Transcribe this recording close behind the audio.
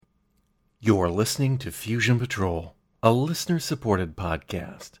You're listening to Fusion Patrol, a listener-supported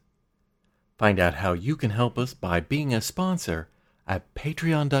podcast. Find out how you can help us by being a sponsor at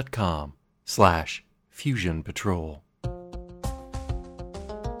patreon.com/Fusion Patrol.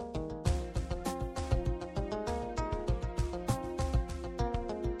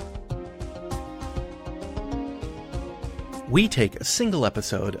 We take a single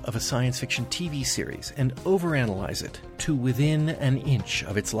episode of a science fiction TV series and overanalyze it to within an inch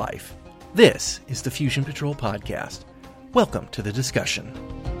of its life. This is the Fusion Patrol podcast. Welcome to the discussion.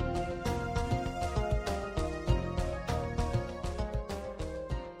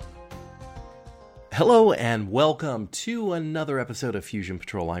 Hello and welcome to another episode of Fusion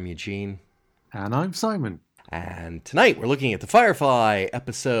Patrol. I'm Eugene. And I'm Simon. And tonight we're looking at the Firefly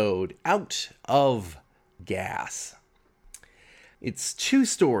episode, Out of Gas. It's two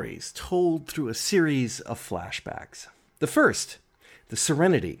stories told through a series of flashbacks. The first, the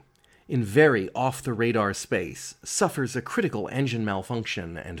Serenity, in very off-the-radar space, suffers a critical engine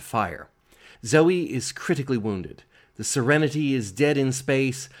malfunction and fire. Zoe is critically wounded. The Serenity is dead in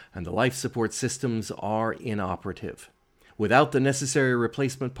space, and the life support systems are inoperative. Without the necessary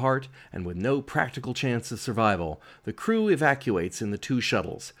replacement part, and with no practical chance of survival, the crew evacuates in the two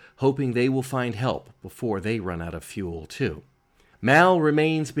shuttles, hoping they will find help before they run out of fuel, too. Mal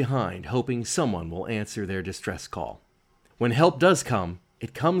remains behind, hoping someone will answer their distress call. When help does come,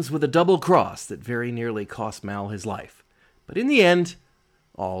 it comes with a double cross that very nearly cost Mal his life. But in the end,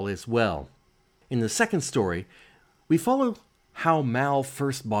 all is well. In the second story, we follow how Mal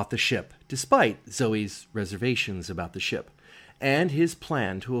first bought the ship, despite Zoe's reservations about the ship, and his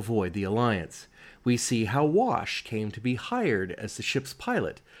plan to avoid the Alliance. We see how Wash came to be hired as the ship's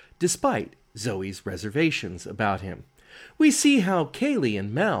pilot, despite Zoe's reservations about him. We see how Kaylee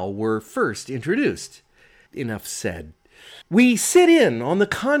and Mal were first introduced. Enough said. We sit in on the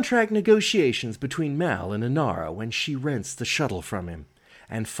contract negotiations between Mal and Inara when she rents the shuttle from him.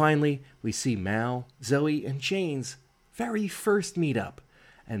 And finally, we see Mal, Zoe, and Jane's very first meetup,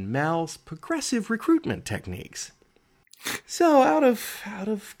 and Mal's progressive recruitment techniques. So, out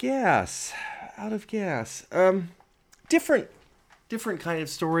of gas. Different kind of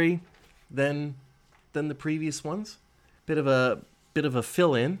story than the previous ones. Bit of a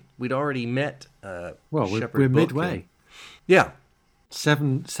fill-in. We'd already met we're midway. Yeah.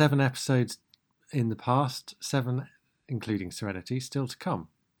 Seven episodes in the past, 7 including Serenity, still to come.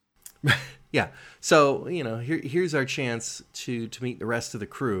 Yeah. So, here's our chance to meet the rest of the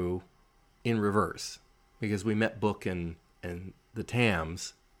crew in reverse. Because we met Book and the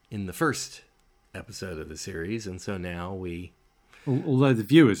Tams in the first episode of the series, and so now we... Although the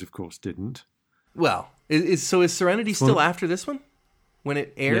viewers, of course, didn't. Well, is Serenity still after this one? When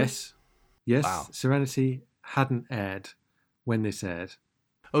it aired? Yes. Wow. Serenity hadn't aired when this aired.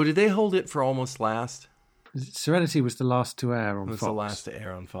 Oh, did they hold it for almost last? Serenity was the last to air on Fox. It was the last to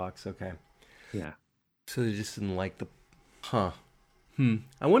air on Fox, okay. Yeah. So they just didn't like the... I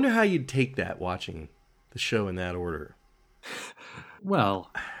wonder how you'd take that, watching the show in that order.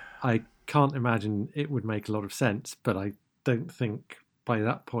 Well, I can't imagine it would make a lot of sense, but I don't think by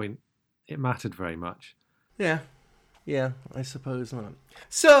that point it mattered very much. Yeah, I suppose not.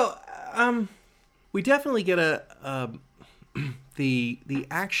 So, we definitely get the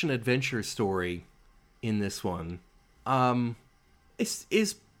action adventure story in this one. Is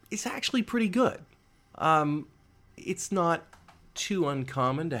actually pretty good. It's not too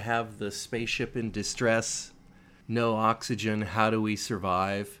uncommon to have the spaceship in distress, no oxygen, how do we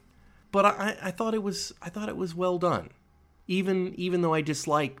survive? But I thought it was well done. Even though I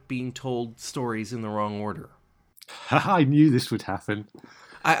dislike being told stories in the wrong order. I knew this would happen.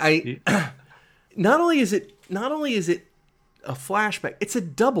 I not only is it a flashback, it's a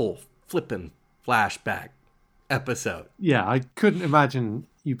double flippin' flashback episode. Yeah, I couldn't imagine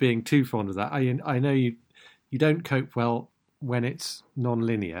you being too fond of that. I know you don't cope well when it's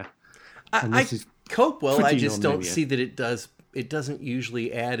non-linear. I cope well. I just non-linear. Don't see that it doesn't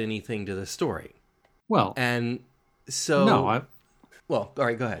usually add anything to the story. Well, and so no. Well, all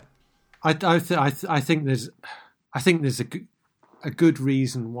right, go ahead. I think there's a good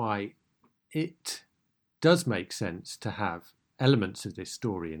reason why it does make sense to have elements of this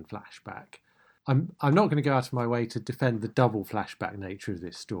story in flashback. I'm not going to go out of my way to defend the double flashback nature of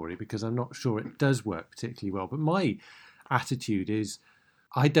this story because I'm not sure it does work particularly well. But my attitude is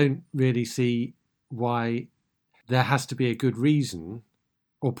I don't really see why there has to be a good reason,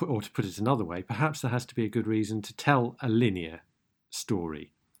 or to put it another way, perhaps there has to be a good reason to tell a linear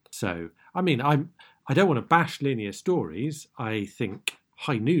story. So, I mean, I don't want to bash linear stories. I think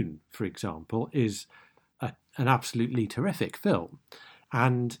High Noon, for example, is an absolutely terrific film.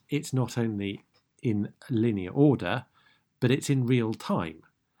 And it's not only in linear order, but it's in real time.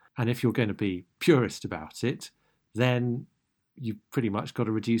 And if you're going to be purist about it, then you've pretty much got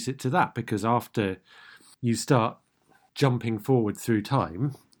to reduce it to that, because after you start jumping forward through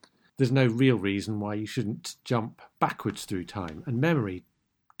time, there's no real reason why you shouldn't jump backwards through time. And memory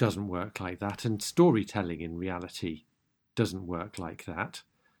doesn't work like that, and storytelling in reality doesn't work like that.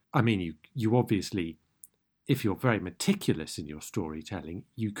 I mean, you obviously, if you're very meticulous in your storytelling,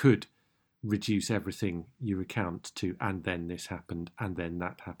 you could reduce everything you recount to, and then this happened, and then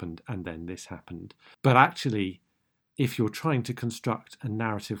that happened, and then this happened. But actually, if you're trying to construct a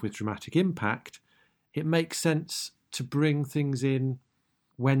narrative with dramatic impact, it makes sense to bring things in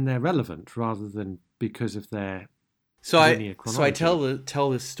when they're relevant rather than because of their linear chronology. So I tell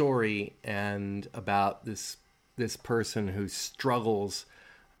this story and about this person who struggles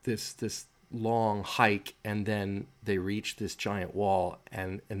this long hike, and then they reach this giant wall,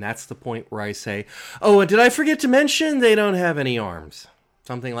 and that's the point where I say, oh, and did I forget to mention they don't have any arms?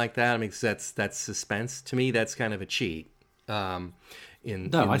 Something like that. I mean, that's suspense. To me, that's kind of a cheat. I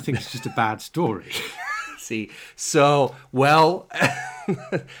think it's just a bad story. See, so, well,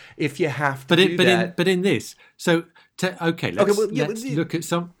 if you have to do that... But in this, so... let's look at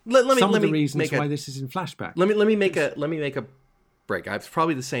some of the reasons why this is in flashback. Let me make a break. It's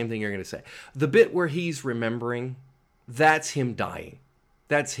probably the same thing you're going to say. The bit where he's remembering, that's him dying.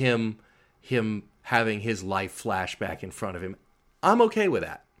 That's him having his life flashback in front of him. I'm okay with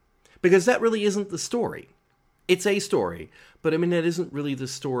that, because that really isn't the story. It's a story, but I mean, that isn't really the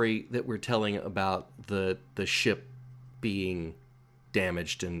story that we're telling about the ship being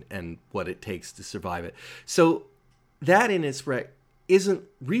damaged and what it takes to survive it. So that in its right isn't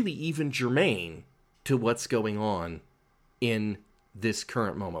really even germane to what's going on in this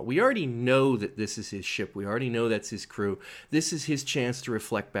current moment. We already know that this is his ship. We already know that's his crew. This is his chance to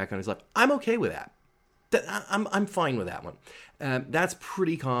reflect back on his life. I'm okay with that. I'm fine with that one. That's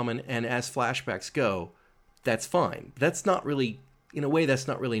pretty common, and as flashbacks go, that's fine. That's not really, in a way, that's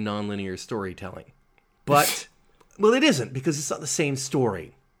not really nonlinear storytelling. But, well, it isn't, because it's not the same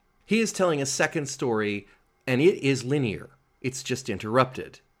story. He is telling a second story, and it is linear. It's just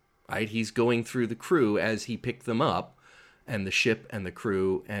interrupted, right? He's going through the crew as he picked them up, and the ship and the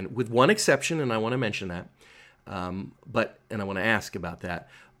crew, and with one exception, and I want to mention that, and I want to ask about that.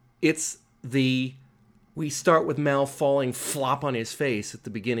 We start with Mal falling flop on his face at the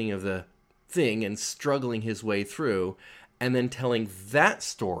beginning of the thing and struggling his way through, and then telling that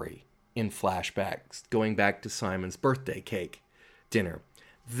story in flashbacks, going back to Simon's birthday cake dinner.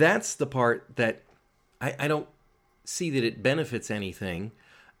 That's the part that I don't see that it benefits anything,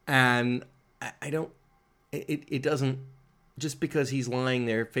 and it doesn't, just because he's lying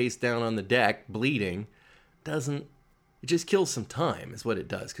there face down on the deck bleeding, it just kills some time is what it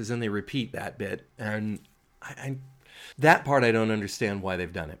does, because then they repeat that bit, and that part I don't understand why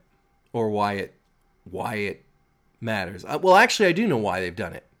they've done it, or why it matters. Well, actually, I do know why they've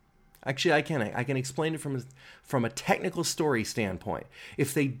done it. Actually, I can explain it from a technical story standpoint.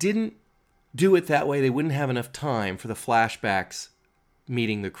 If they didn't do it that way, they wouldn't have enough time for the flashbacks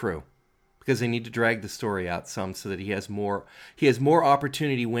meeting the crew, because they need to drag the story out some so that he has more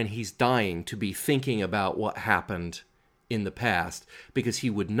opportunity when he's dying to be thinking about what happened in the past, because he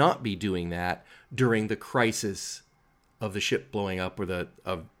would not be doing that during the crisis of the ship blowing up, or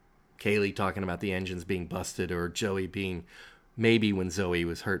of Kaylee talking about the engines being busted, or Joey being, maybe when Zoe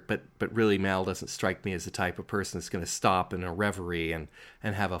was hurt, but really Mal doesn't strike me as the type of person that's going to stop in a reverie and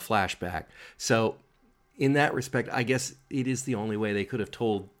have a flashback. So in that respect, I guess it is the only way they could have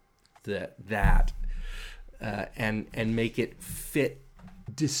told that and make it fit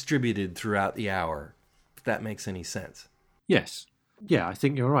distributed throughout the hour, if that makes any sense. Yes. Yeah, I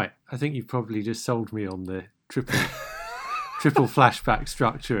think you're right. I think you've probably just sold me on the triple flashback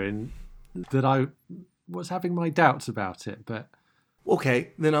structure, in that I was having my doubts about it, but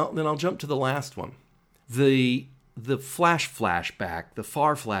okay, then I'll jump to the last one. The flashback, the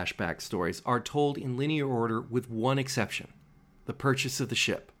far flashback stories are told in linear order with one exception: the purchase of the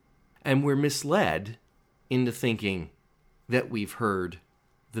ship. And we're misled into thinking that we've heard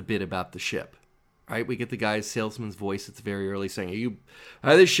the bit about the ship. Right? We get the guy's salesman's voice at the very early saying,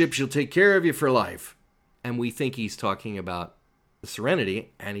 this ship shall take care of you for life. And we think he's talking about the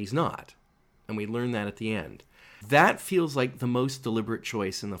Serenity, and he's not. And we learn that at the end. That feels like the most deliberate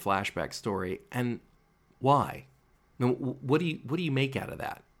choice in the flashback story. And why? Now, what do you make out of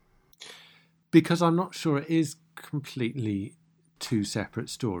that? Because I'm not sure it is completely two separate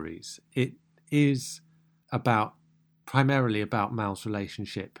stories. It is primarily about Mal's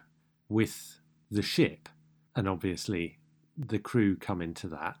relationship with the ship, and obviously the crew come into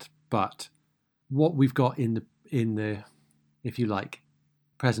that. But what we've got in the if you like,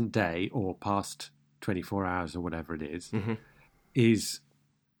 present day or past 24 hours or whatever it is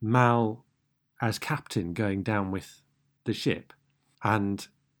Mal as captain going down with the ship. And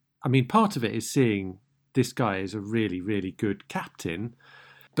I mean, part of it is seeing this guy is a really, really good captain,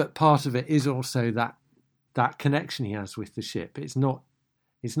 but part of it is also that connection he has with the ship. It's not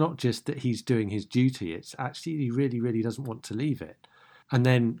just that he's doing his duty, it's actually he really, really doesn't want to leave it. And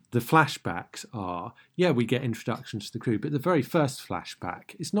then the flashbacks are, we get introductions to the crew, but the very first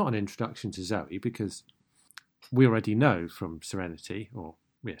flashback is not an introduction to Zoe, because we already know from Serenity, or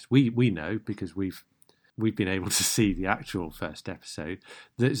yes, we know because we've been able to see the actual first episode,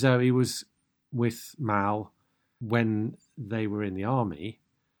 that Zoe was with Mal when they were in the army.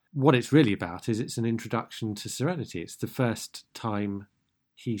 What it's really about is it's an introduction to Serenity. It's the first time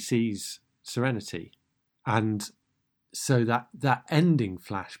he sees Serenity. And so that ending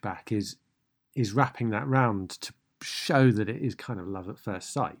flashback is wrapping that round to show that it is kind of love at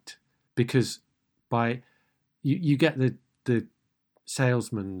first sight, because by you get the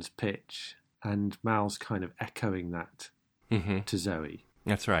salesman's pitch and Mal's kind of echoing that to Zoe.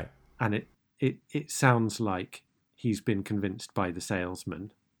 That's right. And it sounds like he's been convinced by the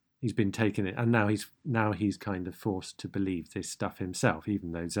salesman. He's been taken it, and now he's kind of forced to believe this stuff himself,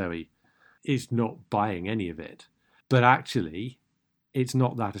 even though Zoe is not buying any of it. But actually, it's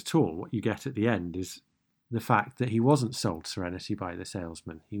not that at all. What you get at the end is the fact that he wasn't sold Serenity by the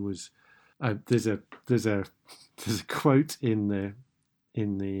salesman. He was. There's a quote in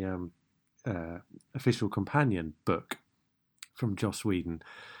the official companion book from Joss Whedon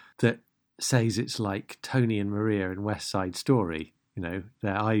that says it's like Tony and Maria in West Side Story. Their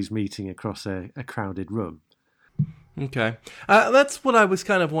eyes meeting across a crowded room. Okay, that's what I was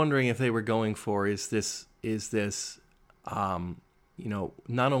kind of wondering if they were going for. Is this? Not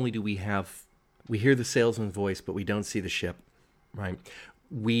only do we hear the salesman's voice, but we don't see the ship, right?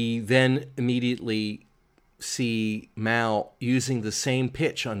 We then immediately see Mal using the same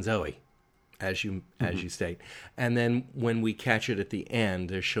pitch on Zoe, as you state, and then when we catch it at the end,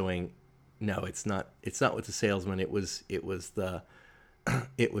 they're showing, no, it's not with the salesman. It was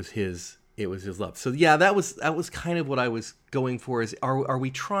his love. So yeah, that was kind of what I was going for. Is are we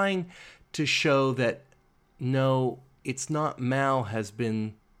trying to show that no, it's not Mal has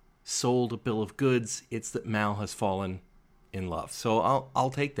been sold a bill of goods, it's that Mal has fallen in love. So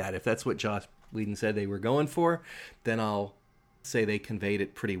I'll take that. If that's what Joss Whedon said they were going for, then I'll say they conveyed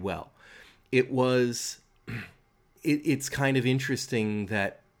it pretty well. It's kind of interesting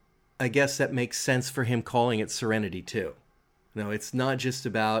that I guess that makes sense for him calling it Serenity too. No, it's not just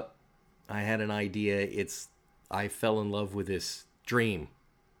about I had an idea, it's I fell in love with this dream.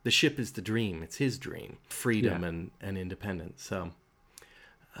 The ship is the dream. It's his dream. Freedom and independence. So,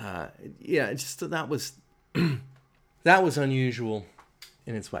 just that was that was unusual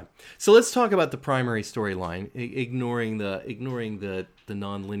in its way. So let's talk about the primary storyline, ignoring the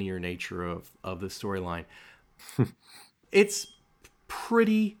non-linear nature of the storyline. It's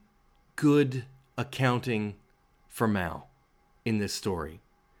pretty good accounting for Mal in this story.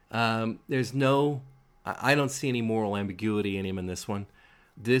 There's no, I don't see any moral ambiguity in him in this one.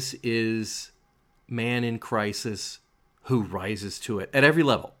 This is man in crisis who rises to it at every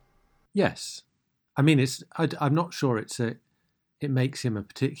level. Yes. I mean, I'm not sure it makes him a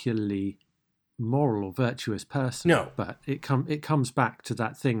particularly moral or virtuous person. No. But it comes back to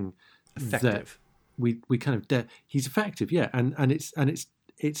that thing effective. That we kind of he's effective, yeah, and it's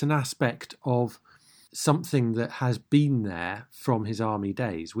an aspect of something that has been there from his army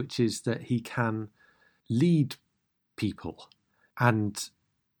days, which is that he can lead people. And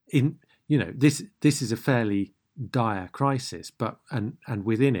this is a fairly dire crisis, but and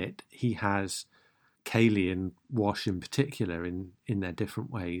within it he has Kaylee and Wash in particular in their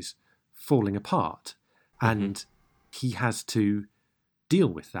different ways falling apart, and he has to deal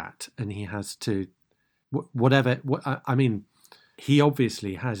with that, and he has to he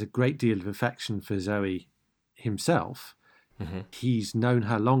obviously has a great deal of affection for Zoe himself. He's known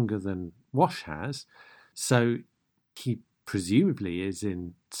her longer than Wash has, so he presumably is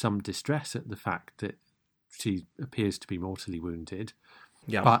in some distress at the fact that she appears to be mortally wounded.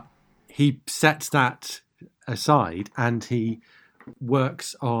 Yeah. But he sets that aside and he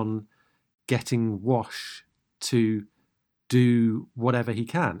works on getting Wash to do whatever he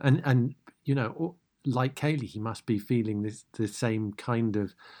can. And like Kaylee, he must be feeling the same kind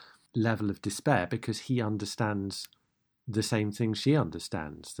of level of despair, because he understands the same thing she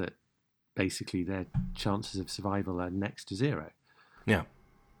understands, that basically their chances of survival are next to zero. Yeah.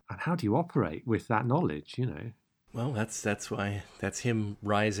 And how do you operate with that knowledge, Well, that's him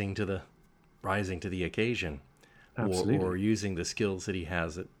rising to the occasion, Absolutely. or using the skills that he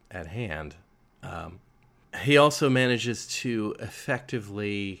has at hand. He also manages to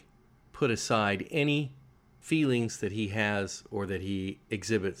effectively put aside any feelings that he has or that he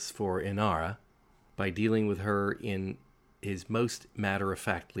exhibits for Inara by dealing with her in his most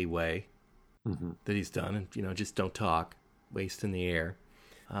matter-of-factly way that he's done, and just don't talk, waste in the air.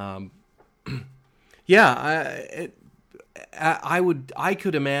 I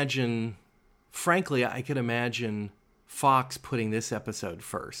could imagine, frankly, I could imagine Fox putting this episode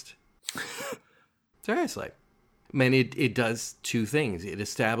first. Seriously. I mean, it does two things. It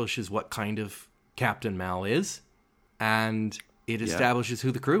establishes what kind of Captain Mal is, and it establishes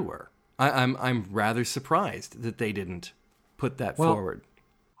who the crew were. I'm rather surprised that they didn't put that forward.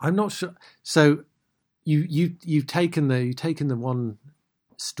 I'm not sure. So you've taken the one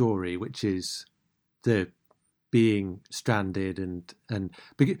story, which is the being stranded, and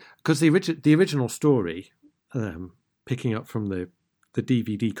because the original story, picking up from the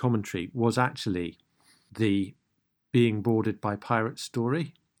DVD commentary, was actually the being boarded by pirates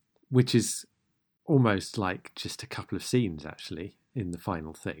story, which is almost like just a couple of scenes actually in the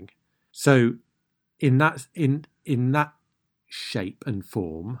final thing. So in that shape and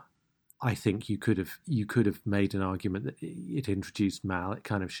form, I think you could have made an argument that it introduced Mal. It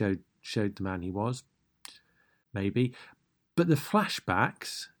kind of showed the man he was, maybe. But the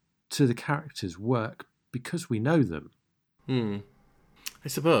flashbacks to the characters work because we know them. I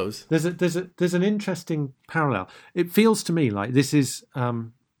suppose there's an interesting parallel. It feels to me like this is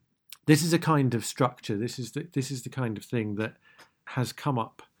a kind of structure. This is the kind of thing that has come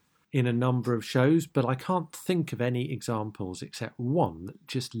up in a number of shows, but I can't think of any examples except one that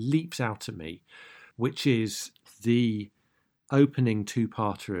just leaps out at me, which is the opening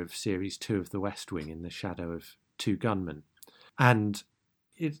two-parter of Series 2 of The West Wing, In the Shadow of Two Gunmen. And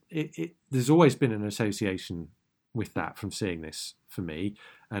there's always been an association with that from seeing this for me,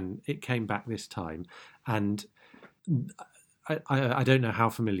 and it came back this time. And I don't know how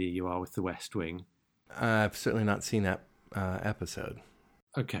familiar you are with The West Wing. I've certainly not seen that episode.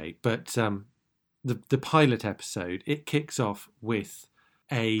 Okay, but the pilot episode, it kicks off with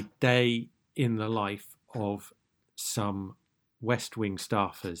a day in the life of some West Wing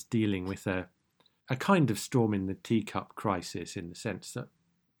staffers dealing with a kind of storm in the teacup crisis, in the sense that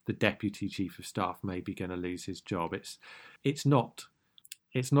the deputy chief of staff may be going to lose his job. It's not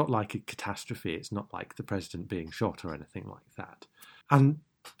like a catastrophe. It's not like the president being shot or anything like that. And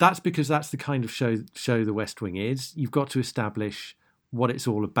that's because that's the kind of show The West Wing is. You've got to establish what it's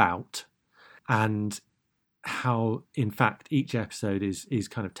all about, and how, in fact, each episode is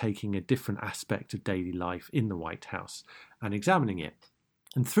kind of taking a different aspect of daily life in the White House and examining it.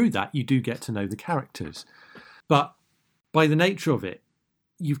 And through that, you do get to know the characters. But by the nature of it,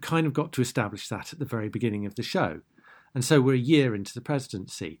 you've kind of got to establish that at the very beginning of the show. And so we're a year into the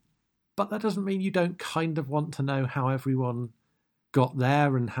presidency. But that doesn't mean you don't kind of want to know how everyone got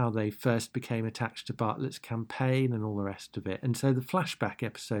there and how they first became attached to Bartlett's campaign and all the rest of it. And so the flashback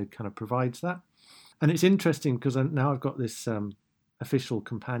episode kind of provides that. And it's interesting because now I've got this official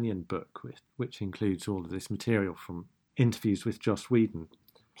companion book which includes all of this material from interviews with Joss Whedon.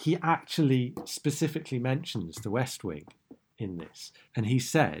 He actually specifically mentions The West Wing in this. And he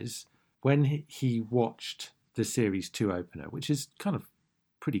says when he watched the Series 2 opener, which is kind of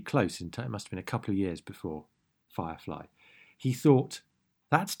pretty close in time, it must have been a couple of years before Firefly, he thought,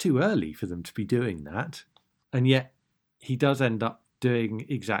 that's too early for them to be doing that. And yet he does end up doing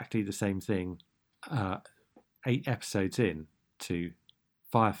exactly the same thing 8 episodes in to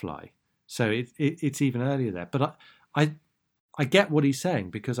Firefly. So it's even earlier there. But I get what he's saying,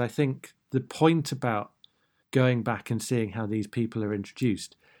 because I think the point about going back and seeing how these people are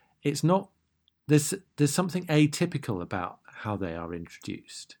introduced, it's not, there's something atypical about how they are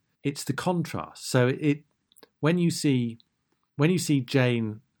introduced. It's the contrast. So when you see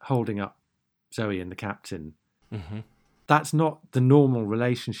Jane holding up Zoe and the captain, that's not the normal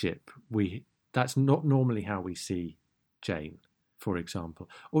relationship. That's not normally how we see Jane, for example.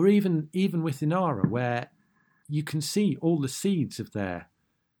 Or even with Inara, where you can see all the seeds of their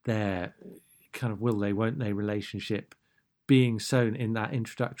kind of will they, won't they relationship being sown in that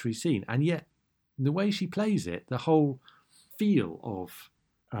introductory scene. And yet, the way she plays it, the whole feel of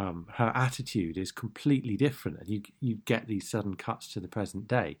her attitude is completely different, and you get these sudden cuts to the present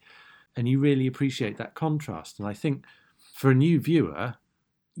day, and you really appreciate that contrast. And I think for a new viewer,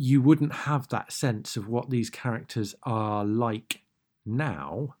 you wouldn't have that sense of what these characters are like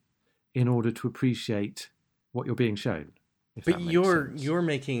now in order to appreciate what you're being shown. If But that makes sense. you're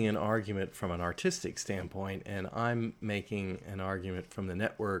making an argument from an artistic standpoint, and I'm making an argument from the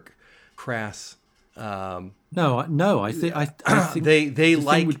network crass. No. I think They the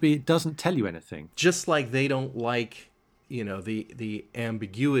like, thing would be it doesn't tell you anything. just like they don't like, the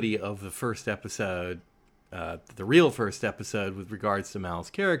ambiguity of the first episode, the real first episode with regards to Mal's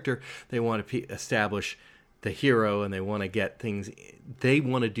character. They want to establish the hero, and they want to get things. They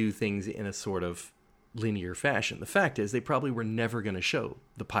want to do things in a sort of linear fashion. The fact is, they probably were never going to show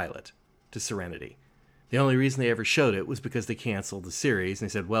the pilot to Serenity. The only reason they ever showed it was because they canceled the series, and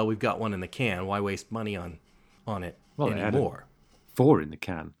they said, "Well, we've got one in the can. Why waste money on it anymore?" 4 in the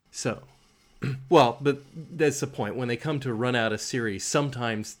can. So, well, but that's the point. When they come to run out a series,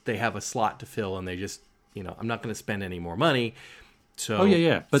 sometimes they have a slot to fill, and they just, I'm not going to spend any more money. So,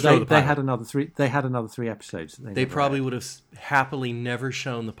 yeah. But throw the they pilot. had another 3. They had another 3 episodes. That They never probably aired. would have happily never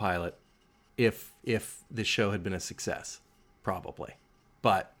shown the pilot if the show had been a success, probably.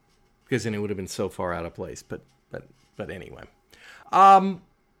 But because then it would have been so far out of place. But anyway.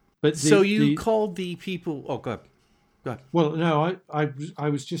 But So you called the people. Oh, go ahead. Well, no, I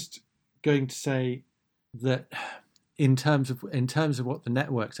was just going to say that in terms of what the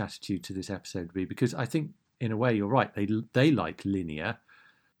network's attitude to this episode would be, because I think in a way you're right. They like linear,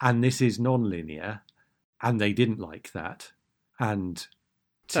 and this is non-linear, and they didn't like that. And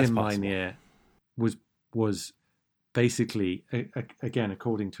That's Tim possible. Minear was basically, again,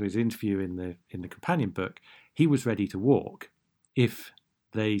 according to his interview in the companion book, he was ready to walk if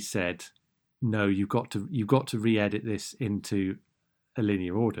they said, no, you've got to re-edit this into a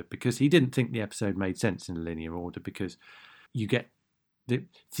linear order, because he didn't think the episode made sense in a linear order, because you get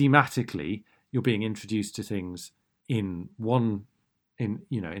thematically you're being introduced to things in a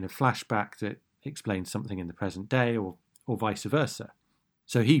flashback that explains something in the present day, or vice versa.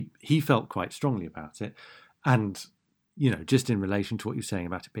 So he felt quite strongly about it, and just in relation to what you're saying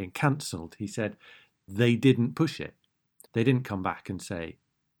about it being cancelled, he said they didn't push it. They didn't come back and say,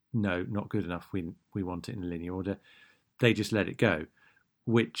 no, not good enough, we want it in a linear order. They just let it go,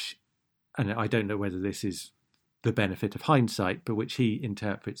 which, and I don't know whether this is the benefit of hindsight, but which he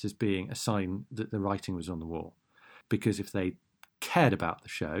interprets as being a sign that the writing was on the wall. Because if they cared about the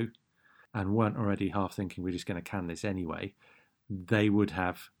show and weren't already half thinking we're just going to can this anyway, they would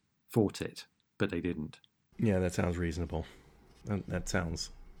have fought it, but they didn't. Yeah, that sounds reasonable. That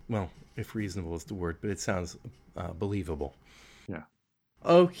sounds, well, if reasonable is the word, but it sounds believable. Yeah.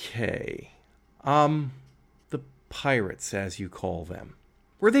 Okay. The pirates, as you call them.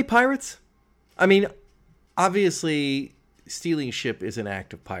 Were they pirates? I mean, obviously, stealing a ship is an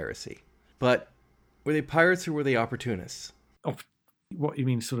act of piracy. But were they pirates or were they opportunists? Oh, what you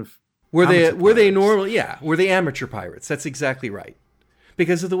mean, sort of? Were they pirates? normal? Yeah, were they amateur pirates? That's exactly right.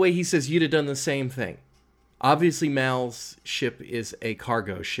 Because of the way he says you'd have done the same thing. Obviously, Mal's ship is a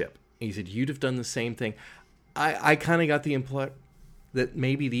cargo ship. He said you'd have done the same thing. I kind of got the impression that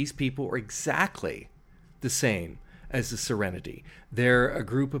maybe these people are exactly the same as the Serenity. They're a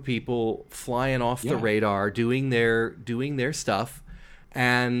group of people flying off the radar, doing their stuff,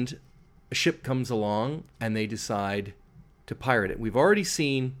 and a ship comes along and they decide to pirate it. We've already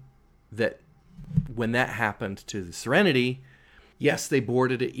seen that when that happened to the Serenity, yes, they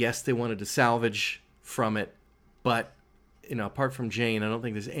boarded it. Yes, they wanted to salvage from it. But, apart from Jane, I don't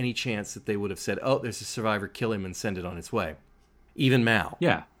think there's any chance that they would have said, oh, there's a survivor, kill him and send it on its way. Even Mal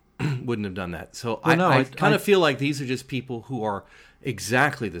wouldn't have done that. So I kind of feel like these are just people who are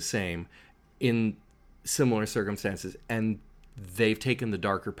exactly the same in similar circumstances, and they've taken the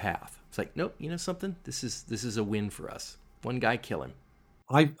darker path. It's like, nope, you know something? This is a win for us. One guy, kill him.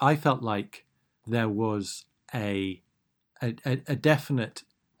 I felt like there was a definite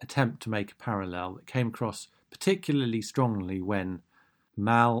attempt to make a parallel that came across particularly strongly when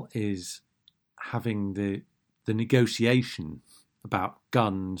Mal is having the negotiation about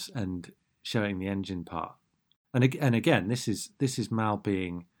guns and showing the engine part. And again, this is Mal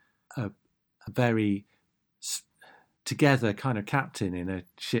being a very together kind of captain in a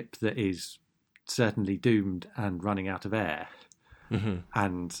ship that is certainly doomed and running out of air. Mm-hmm.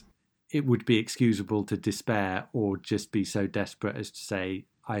 And it would be excusable to despair or just be so desperate as to say,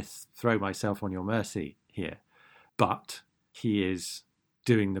 I throw myself on your mercy here. But he is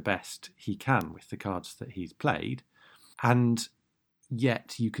doing the best he can with the cards that he's played. And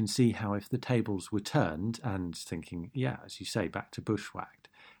yet you can see how if the tables were turned and thinking, yeah, as you say, back to Bushwhacked,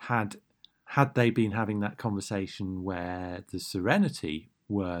 had they been having that conversation where the Serenity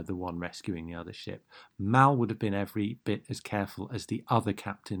were the one rescuing the other ship, Mal would have been every bit as careful as the other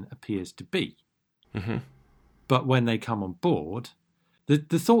captain appears to be. Mm-hmm. But when they come on board,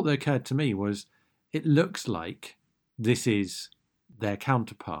 the thought that occurred to me was, it looks like this is their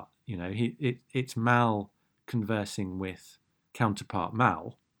counterpart. It's Mal conversing with counterpart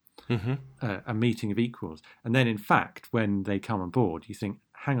Mal, a meeting of equals. And then, in fact, when they come on board, you think,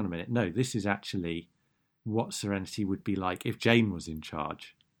 hang on a minute, no, this is actually what Serenity would be like if Jane was in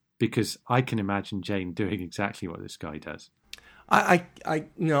charge. Because I can imagine Jane doing exactly what this guy does.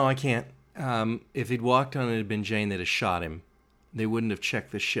 No, I can't. If he'd walked on and it had been Jane, they'd have shot him. They wouldn't have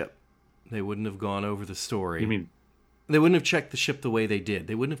checked the ship. They wouldn't have gone over the story. You mean... They wouldn't have checked the ship the way they did.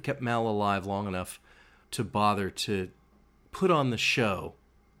 They wouldn't have kept Mal alive long enough to bother to put on the show.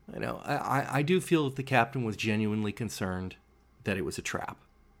 I do feel that the captain was genuinely concerned that it was a trap.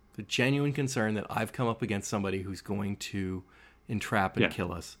 A genuine concern that I've come up against somebody who's going to entrap and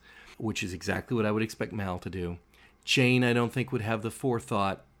kill us, which is exactly what I would expect Mal to do. Jane, I don't think, would have the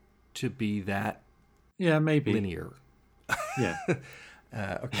forethought to be that maybe linear. Yeah.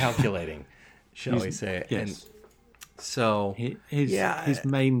 Or calculating, shall we say. Yes. And so his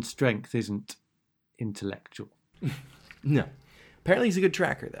main strength isn't intellectual. No. Apparently he's a good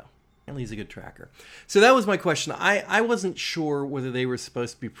tracker, though. So that was my question. I wasn't sure whether they were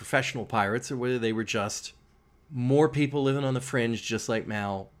supposed to be professional pirates or whether they were just more people living on the fringe, just like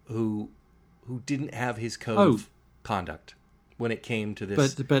Mal, who didn't have his code of conduct when it came to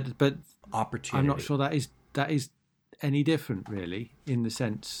this but opportunity. I'm not sure that is any different, really, in the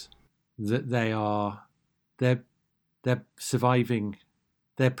sense that they're surviving.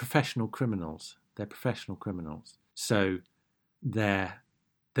 They're professional criminals. So they're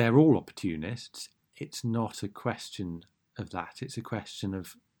all opportunists. It's not a question of that. It's a question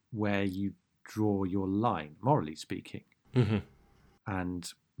of where you draw your line, morally speaking. Mm-hmm.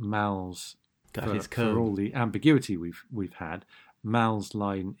 And Mal's, his code. For all the ambiguity we've had, Mal's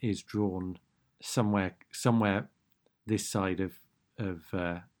line is drawn somewhere this side of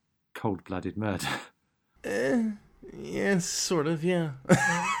cold-blooded murder. Yes, sort of, yeah.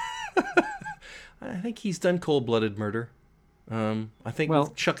 I think he's done cold-blooded murder. I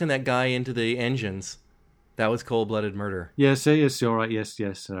think chucking that guy into the engines, that was cold-blooded murder. Yes, you're right. Yes.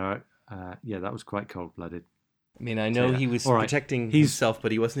 That was quite cold-blooded. I mean, I know he was protecting himself,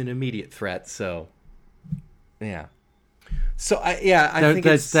 but he wasn't an immediate threat, so... Yeah. So, I think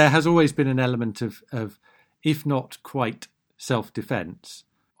there has always been an element of, if not quite self-defense,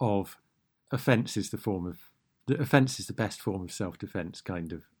 of offense is the offense is the best form of self-defense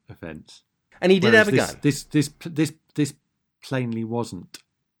kind of offense. And he did have a gun. This plainly wasn't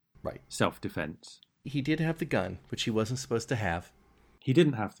self-defense. He did have the gun, which he wasn't supposed to have. He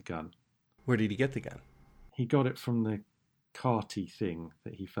didn't have the gun. Where did he get the gun? He got it from the carty thing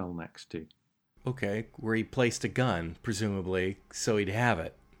that he fell next to. Okay, where he placed a gun, presumably, so he'd have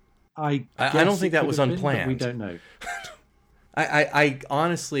it. I don't think that was unplanned. We don't know. I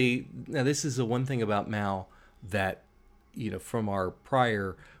honestly, now this is the one thing about Mal that, from our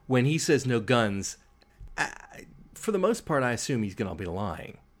prior, when he says no guns, for the most part, I assume he's going to be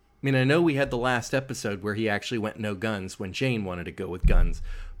lying. I mean, I know we had the last episode where he actually went no guns when Jane wanted to go with guns,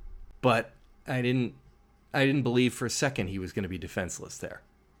 but I didn't believe for a second he was going to be defenseless there.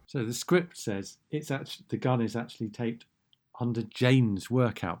 So the script says the gun is actually taped under Jane's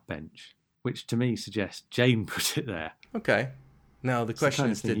workout bench, which to me suggests Jane put it there. Okay. Now the question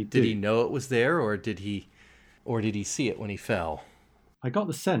is, did he know it was there, or did he see it when he fell? I got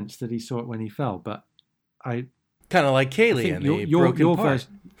the sense that he saw it when he fell, but I kind of like Kaylee and the broken part.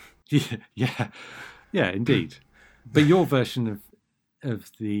 Yeah, indeed. But your version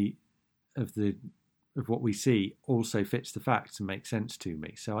of what we see also fits the facts and makes sense to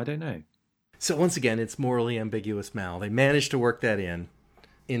me. So I don't know. So once again, it's morally ambiguous Mal. They managed to work that in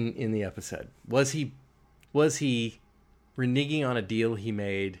the episode. Was he reneging on a deal he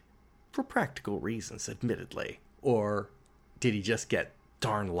made for practical reasons, admittedly, or did he just get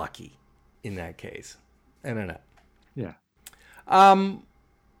darn lucky in that case? I don't know. Yeah. I'm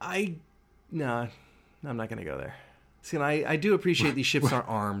not going to go there. See, and I do appreciate these ships aren't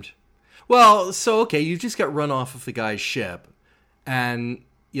armed. Well, so, okay, you just got run off of the guy's ship, and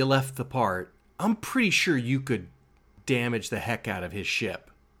you left the part. I'm pretty sure you could damage the heck out of his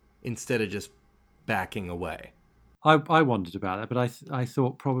ship instead of just backing away. I wondered about that, but I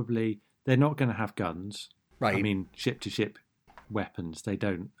thought probably they're not going to have guns. Right. I mean, ship-to-ship weapons, they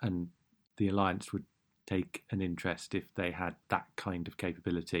don't, and the Alliance would take an interest if they had that kind of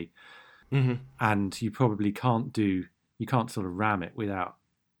capability. Mm-hmm. And you probably can't sort of ram it without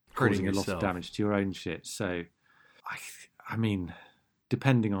causing a lot of damage to your own shit. So, I mean,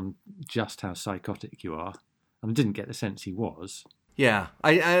 depending on just how psychotic you are, and I didn't get the sense he was. Yeah,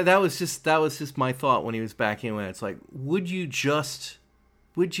 I that was just my thought when he was backing away. It's like, would you just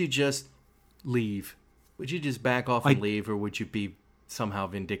leave? Would you just back off and leave, or would you be somehow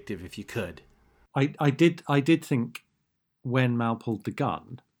vindictive if you could? I did think when Mal pulled the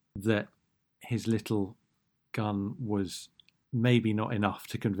gun that his little gun was maybe not enough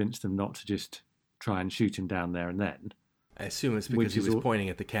to convince them not to just try and shoot him down there and then. I assume it's because he was pointing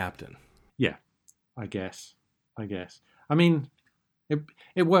at the captain. Yeah, I guess. I mean,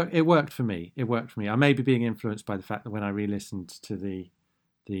 it worked for me. It worked for me. I may be being influenced by the fact that when I re-listened to the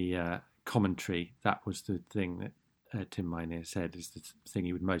commentary, that was the thing that Tim Minear said is the thing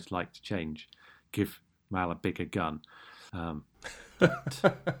he would most like to change. Give Mal a bigger gun.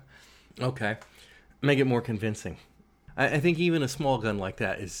 Okay. Make it more convincing. I think even a small gun like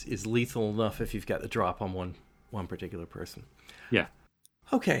that is lethal enough if you've got the drop on one particular person. Yeah.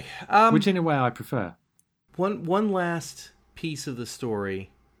 Okay. Which in a way I prefer. One last piece of the story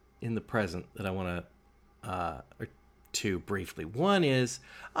in the present that I want to, or two briefly. One is,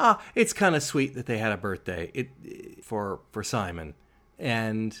 it's kind of sweet that they had a birthday for Simon.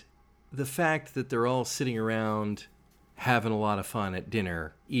 And the fact that they're all sitting around having a lot of fun at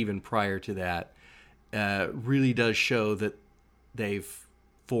dinner, even prior to that, really does show that they've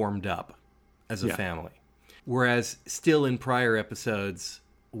formed up as a family. Whereas still in prior episodes,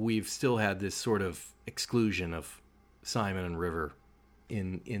 we've still had this sort of exclusion of Simon and River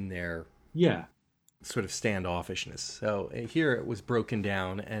in their sort of standoffishness. So here it was broken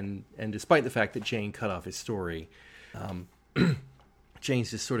down, and despite the fact that Jane cut off his story,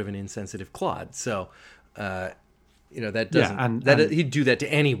 Jane's just sort of an insensitive clod. So, that doesn't he'd do that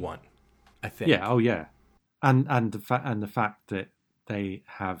to anyone, I think. Yeah. Oh, yeah. And the fact that they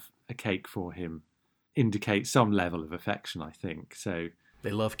have a cake for him indicates some level of affection, I think. So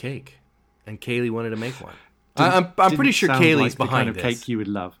they love cake, and Kaylee wanted to make one. I'm pretty sure Kaylee's behind the kind of this. Cake you would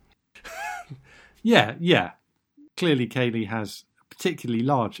love. Yeah. Clearly, Kaylee has a particularly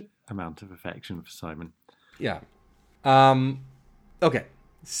large amount of affection for Simon. Yeah. Okay.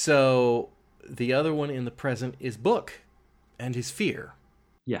 So the other one in the present is Book and his fear.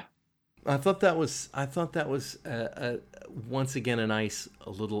 Yeah. I thought that was once again a nice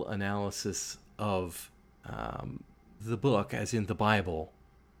little analysis of the book, as in the Bible.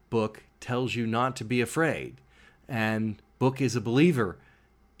 Book tells you not to be afraid, and Book is a believer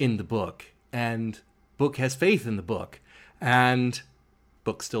in the book, and Book has faith in the book, and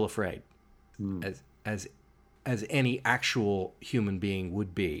Book's still afraid, as any actual human being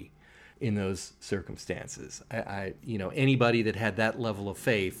would be in those circumstances. Anybody that had that level of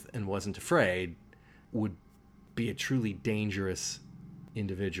faith and wasn't afraid would be a truly dangerous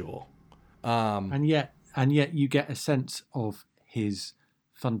individual. And yet you get a sense of his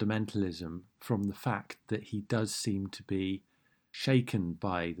fundamentalism from the fact that he does seem to be shaken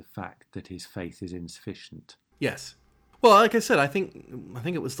by the fact that his faith is insufficient. Yes. Well, like I said, I think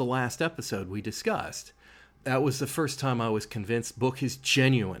it was the last episode we discussed. That was the first time I was convinced Book is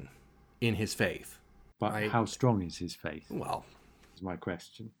genuine in his faith. But how strong is his faith? Well, is my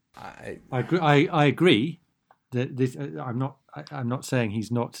question. I agree that this. I'm not saying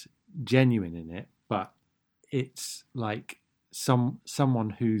he's not genuine in it, but it's like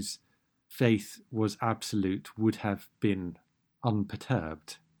someone whose faith was absolute would have been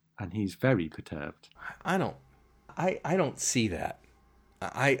unperturbed, and he's very perturbed. I don't see that.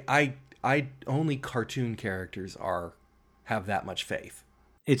 I only cartoon characters have that much faith.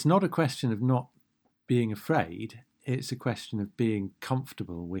 It's not a question of not being afraid. It's a question of being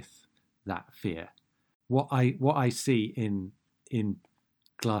comfortable with that fear. What I see in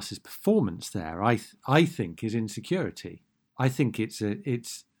Glass's performance there, I think is insecurity. I think it's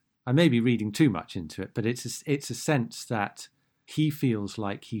I may be reading too much into it, but it's a sense that he feels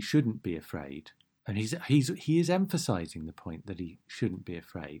like he shouldn't be afraid, and he is emphasizing the point that he shouldn't be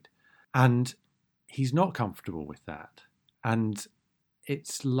afraid, and he's not comfortable with that, and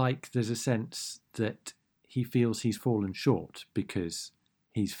it's like there's a sense that he feels he's fallen short because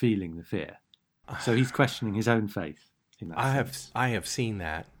he's feeling the fear, so he's questioning his own faith. In that I have seen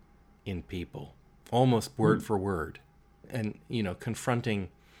that in people, almost word for word, and confronting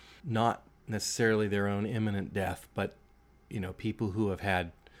not necessarily their own imminent death, but people who have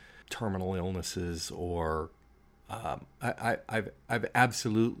had terminal illnesses, or I've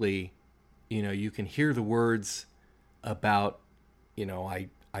absolutely, you can hear the words about, I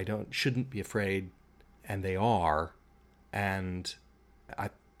shouldn't be afraid, and they are, and I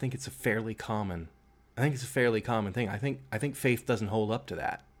think it's a fairly common thing. I think faith doesn't hold up to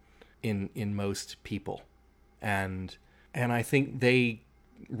that in most people, and I think they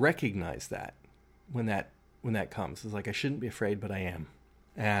recognize that when that comes. It's like, I shouldn't be afraid, but I am,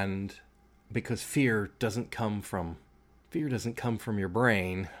 and because fear doesn't come from your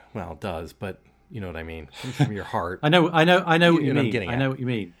brain. Well, it does, but You know what I mean? It comes from your heart. I know what you I'm mean. getting I at. know what you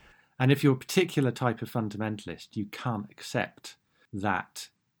mean. And if you're a particular type of fundamentalist, you can't accept that.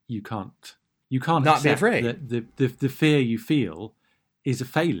 You can't Not be accept afraid. that the fear you feel is a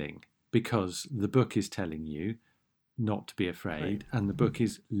failing because the book is telling you not to be afraid, Right. and the book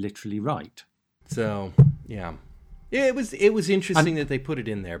is literally right. So yeah, it was interesting that they put it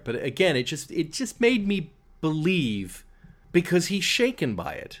in there. But again, it just made me believe because he's shaken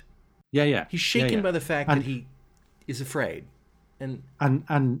by it. Yeah. He's shaken Yeah. by the fact that he is afraid, and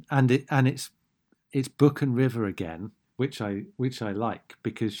it's Book and River again, which I like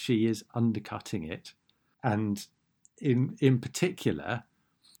because she is undercutting it, and in particular,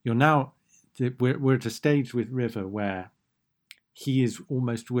 we're at a stage with River where he is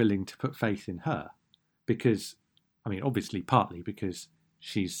almost willing to put faith in her because, I mean, obviously partly because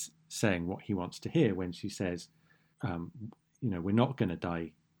she's saying what he wants to hear when she says, we're not going to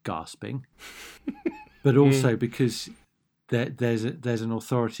die gasping, but also because there's an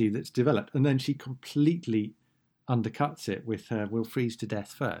authority that's developed, and then she completely undercuts it with her "we'll freeze to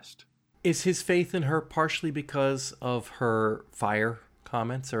death first." is his faith in her partially because of her fire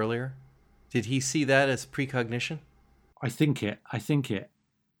comments earlier? Did he see that as precognition? I think it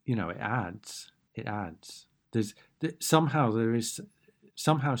adds. It adds. Somehow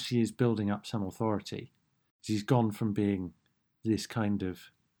she is building up some authority. She's gone from being this kind of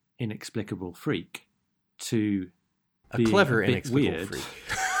inexplicable freak to A being clever, a bit inexplicable weird. freak.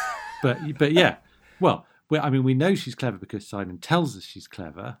 But yeah. Well, we know she's clever because Simon tells us she's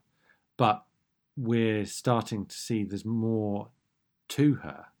clever, but we're starting to see there's more to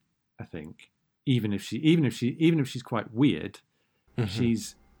her. I think even if she's quite weird,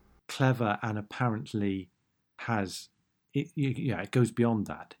 she's clever and apparently has it. It goes beyond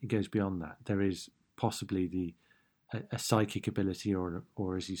that. It goes beyond that. There is possibly a psychic ability, or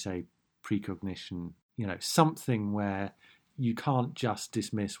as you say, precognition. Something where you can't just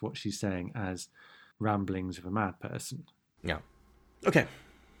dismiss what she's saying as ramblings of a mad person. Yeah. Okay.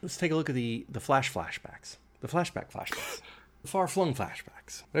 Let's take a look at the flashbacks. The flashbacks. The far-flung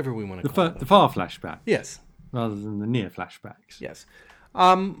flashbacks. Whatever we want to call them. The far flashback. Yes. Rather than the near flashbacks. Yes.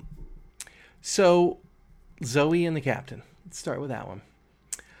 So, Zoe and the captain. Let's start with that one.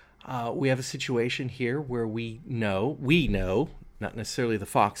 We have a situation here where we know, not necessarily the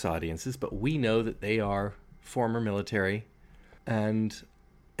Fox audiences, but we know that they are former military, and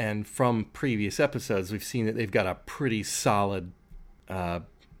from previous episodes, we've seen that they've got a pretty solid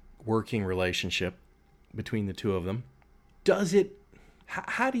working relationship between the two of them. Does it?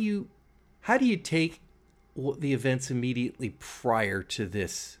 How do you take the events immediately prior to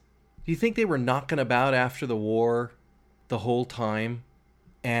this? Do you think they were knocking about after the war the whole time,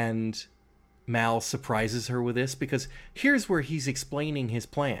 and Mal surprises her with this? Because here's where he's explaining his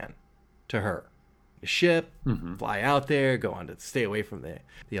plan to her. The ship, fly out there, go on to stay away from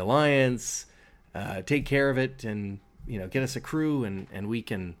the Alliance, take care of it, and get us a crew, and we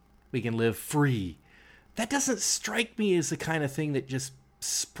can live free. That doesn't strike me as the kind of thing that just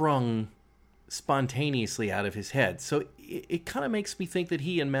sprung spontaneously out of his head. So it kind of makes me think that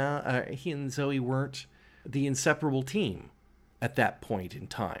he and Zoe weren't the inseparable team at that point in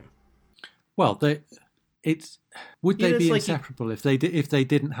time. Well, would they be like inseparable if they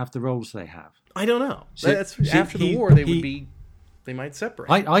didn't have the roles they have? I don't know. After the war, they might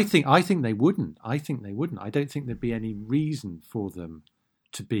separate. I think they wouldn't. I don't think there'd be any reason for them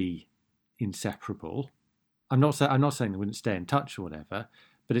to be inseparable. I'm not saying they wouldn't stay in touch or whatever,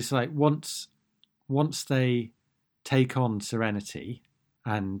 but it's like once they take on Serenity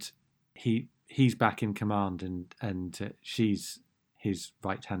and he's back in command and she's his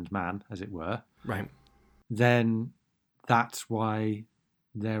right-hand man, as it were. Right. Then that's why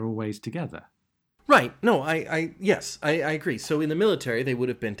they're always together. Right. No, I agree. So in the military, they would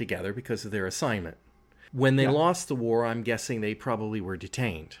have been together because of their assignment. When they lost the war, I'm guessing they probably were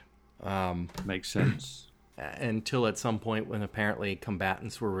detained. Makes sense. Until at some point when apparently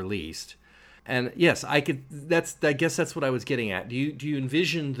combatants were released. And yes, I guess that's what I was getting at. Do you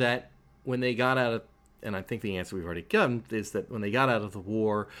envision that when they got out of, and I think the answer we've already given is that when they got out of the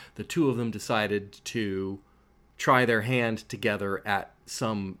war, the two of them decided to try their hand together at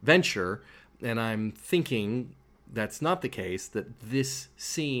some venture. And I'm thinking that's not the case, that this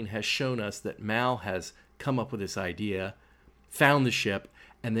scene has shown us that Mal has come up with this idea, found the ship,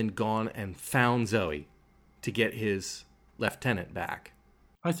 and then gone and found Zoe to get his lieutenant back.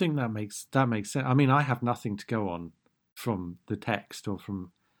 I think that makes sense. I mean, I have nothing to go on from the text or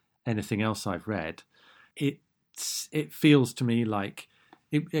from anything else I've read. It feels to me like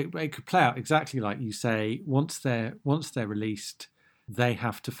it could play out exactly like you say. Once they're released, they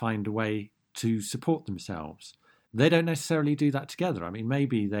have to find a way to support themselves. They don't necessarily do that together. I mean,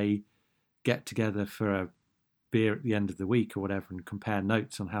 maybe they get together for a beer at the end of the week or whatever and compare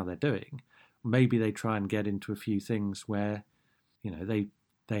notes on how they're doing. Maybe they try and get into a few things where,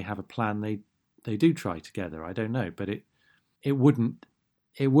 they have a plan they do try together. I don't know, but it wouldn't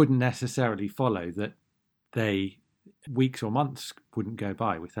necessarily follow that they weeks or months wouldn't go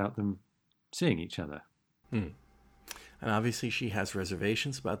by without them seeing each other. And obviously she has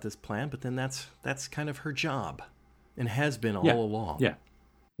reservations about this plan, but then that's kind of her job and has been all along. Yeah.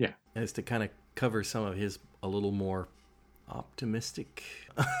 As to kind of cover some of his a little more optimistic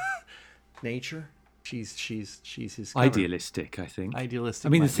nature. She's his cover. Idealistic, I think. Idealistic. I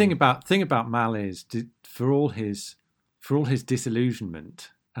mean, the thing about Mal is, for all his disillusionment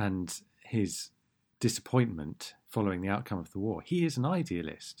and his disappointment following the outcome of the war, he is an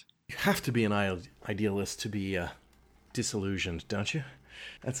idealist. You have to be an idealist to be disillusioned, don't you?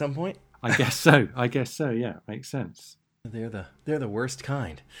 At some point. I guess so. Yeah, makes sense. They're the worst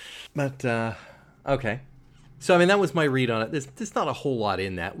kind. But okay. So I mean, that was my read on it. There's not a whole lot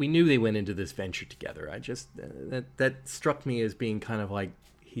in that. We knew they went into this venture together. I just that struck me as being kind of like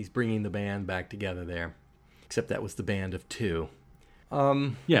he's bringing the band back together there. Except that was the band of two.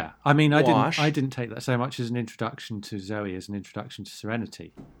 Yeah, I mean, Wash. I didn't take that so much as an introduction to Zoe as an introduction to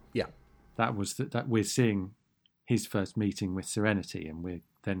Serenity. Yeah, that was that we're seeing his first meeting with Serenity, and we're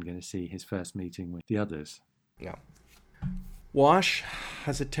then going to see his first meeting with the others. Yeah. Wash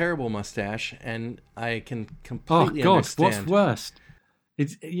has a terrible mustache, and I can completely understand. What's worse?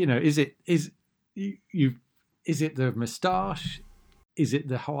 It's is it the moustache? Is it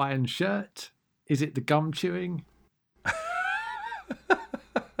the Hawaiian shirt? Is it the gum chewing?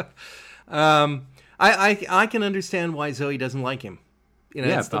 I can understand why Zoe doesn't like him.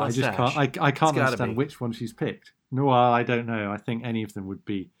 But I just can't. I can't understand which one she's picked. No, I don't know. I think any of them would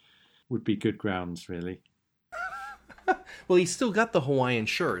be good grounds, really. Well, he's still got the Hawaiian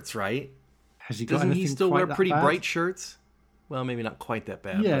shirts, right? Has he got? Doesn't he still wear pretty bad? bright shirts? Well, maybe not quite that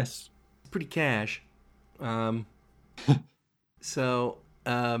bad. Yes, but pretty cash. Is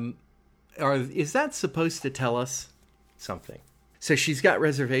that supposed to tell us something? So she's got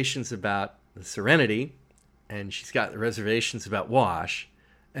reservations about the Serenity, and she's got reservations about Wash,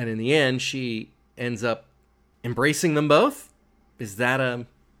 and in the end, she ends up embracing them both. Is that a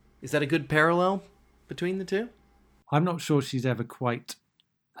good parallel between the two? I'm not sure she's ever quite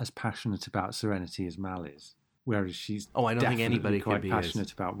as passionate about Serenity as Mal is, whereas she's I don't think anybody quite could be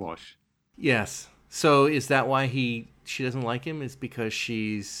passionate about Wash. Yes. So is that why she doesn't like him? Is because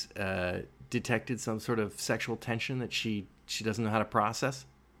she's detected some sort of sexual tension that she doesn't know how to process?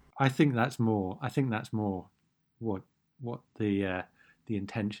 I think that's more what the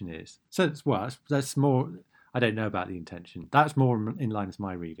intention is. So that's more. I don't know about the intention. That's more in line with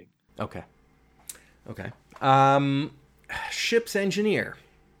my reading. Okay. Ship's engineer.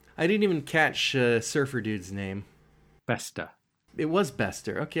 I didn't even catch Surfer Dude's name. Bester. It was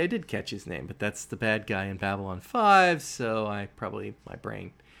Bester. Okay, I did catch his name, but that's the bad guy in Babylon 5, so my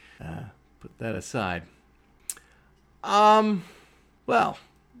brain put that aside. Well,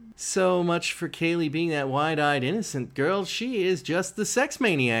 so much for Kaylee being that wide-eyed innocent girl. She is just the sex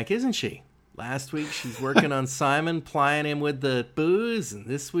maniac, isn't she? Last week she's working on Simon, plying him with the booze, and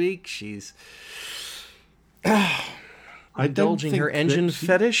this week she's indulging her engine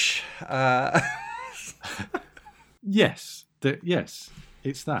fetish. Yes,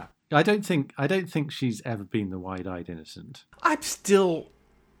 it's that. I don't think she's ever been the wide-eyed innocent. I still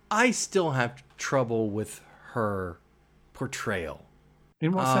have trouble with her portrayal.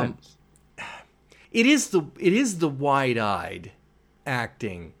 In what sense? It is the wide-eyed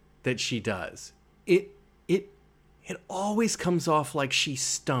acting that she does. It always comes off like she's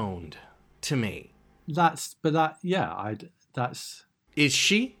stoned to me. Is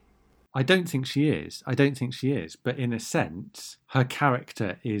she? I don't think she is. But in a sense, her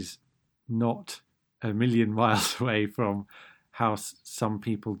character is not a million miles away from how some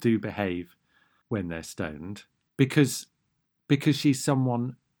people do behave when they're stoned, because she's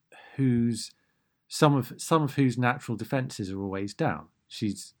someone whose some of whose natural defenses are always down.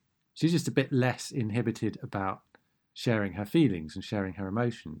 She's just a bit less inhibited about sharing her feelings and sharing her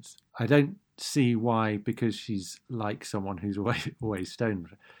emotions. I don't see why, because she's like someone who's always stoned,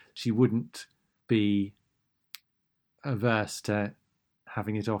 she wouldn't be averse to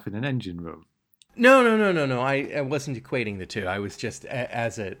having it off in an engine room. No. I wasn't equating the two. I was just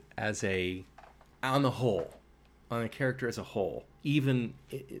as a on the whole, on a character as a whole, even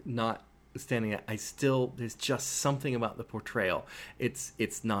not standing. There's just something about the portrayal. It's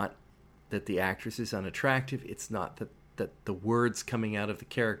not that the actress is unattractive. It's not that the words coming out of the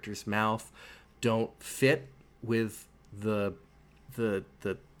character's mouth don't fit with the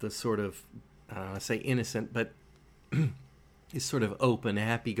sort of, I don't want to say innocent, but is sort of open,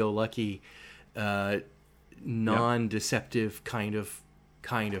 happy-go-lucky, non-deceptive kind of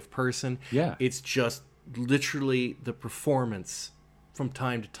person. Yeah. It's just literally the performance from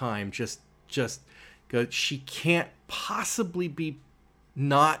time to time just goes, she can't possibly be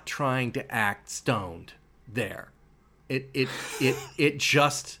not trying to act stoned there. It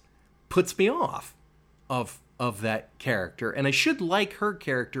just puts me off of that character. And I should like her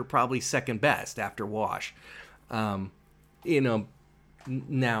character probably second best after Wash. Now,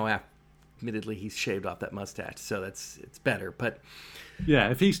 admittedly, he's shaved off that mustache, so it's better. But yeah,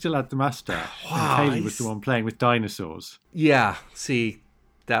 if he still had the mustache, wow, and Kaylee was the one playing with dinosaurs. Yeah, see,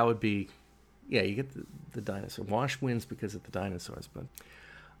 that would be, yeah, you get the dinosaur. Wash wins because of the dinosaurs, but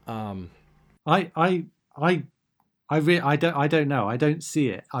I don't know. I don't see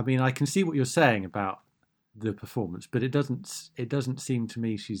it. I mean, I can see what you're saying about the performance, but it doesn't seem to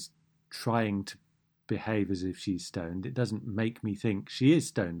me she's trying to behave as if she's stoned. It doesn't make me think she is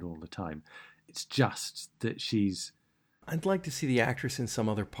stoned all the time. It's just that she's... I'd like to see the actress in some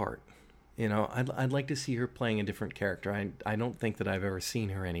other part. You know, I'd like to see her playing a different character. I don't think that I've ever seen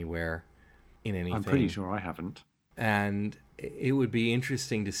her anywhere in anything. I'm pretty sure I haven't. And it would be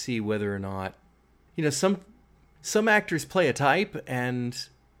interesting to see whether or not, you know, some actors play a type and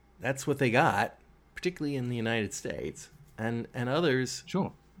that's what they got, particularly in the United States. And others,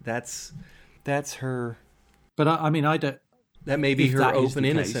 sure, that's her. But I mean, I don't. That may be her open,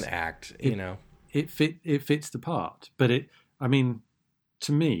 innocent act. You know, it fits the part. But I mean,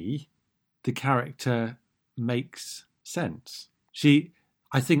 to me, the character makes sense.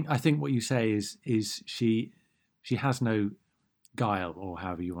 I think what you say is she has no guile, or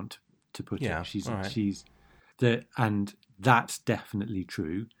however you want to put it. She's and that's definitely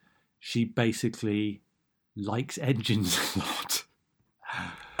true. She basically likes engines a lot.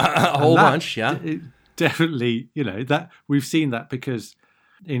 A whole bunch, yeah. Definitely, you know, that we've seen that because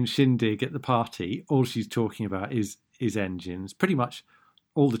in Shindig at the party, all she's talking about is engines. Pretty much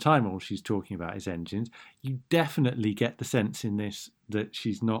all the time, all she's talking about is engines. You definitely get the sense in this that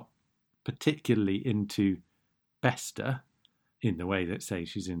she's not particularly into Bester in the way that, say,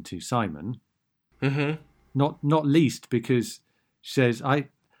 she's into Simon. Mm-hmm. Not least because she says, I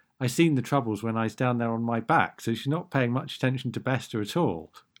seen the troubles when I was down there on my back. So she's not paying much attention to Bester at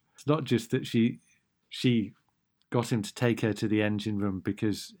all. It's not just that she got him to take her to the engine room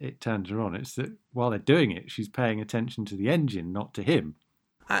because it turned her on. It's that while they're doing it, she's paying attention to the engine, not to him.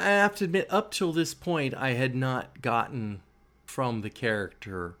 I have to admit, up till this point, I had not gotten from the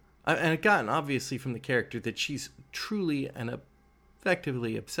character, and I'd gotten obviously from the character that she's truly and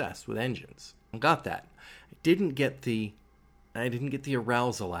effectively obsessed with engines. I got that. I didn't get the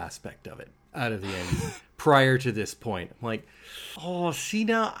arousal aspect of it out of the end prior to this point. I'm like, oh, see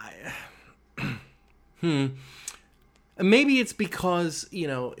now, maybe it's because, you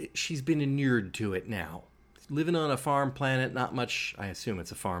know, she's been inured to it now. Living on a farm planet, not much, I assume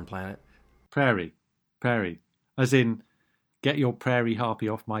it's a farm planet. Prairie. As in, get your prairie harpy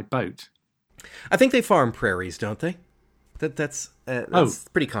off my boat. I think they farm prairies, don't they? That's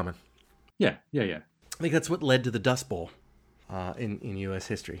pretty common. Yeah. I think that's what led to the Dust Bowl in U.S.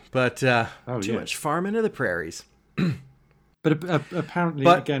 history. But too much farming of the prairies. But apparently,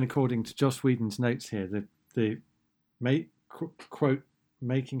 again, according to Joss Whedon's notes here, quote,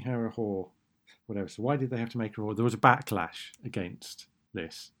 making her a whore, whatever. So why did they have to make her a whore? There was a backlash against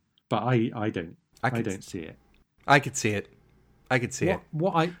this, but I don't see it. I could see it.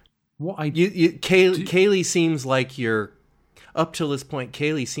 Kaylee seems like your, up till this point,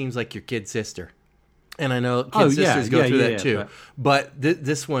 Kaylee seems like your kid sister. And I know kid sisters go through that too. But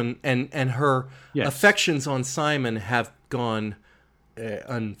this one, and her affections on Simon have gone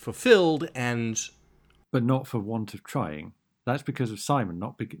unfulfilled, but not for want of trying. That's because of Simon,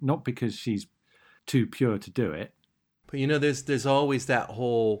 not because she's too pure to do it. But you know, there's always that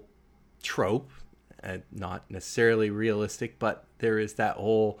whole trope, not necessarily realistic, but there is that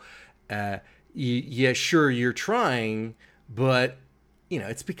whole, sure, you're trying, but you know,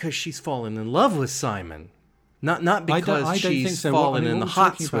 it's because she's fallen in love with Simon, not because she's fallen in the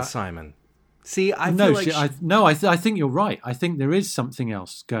hots with Simon. See, I think you're right. I think there is something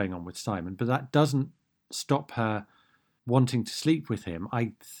else going on with Simon, but that doesn't stop her wanting to sleep with him.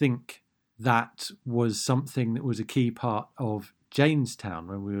 I think that was something that was a key part of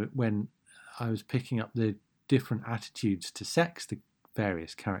Janestown when I was picking up the different attitudes to sex the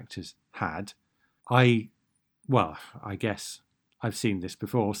various characters had. I guess I've seen this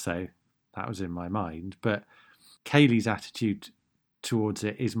before, so that was in my mind. But Kaylee's attitude towards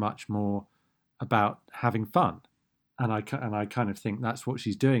it is much more about having fun, and I kind of think that's what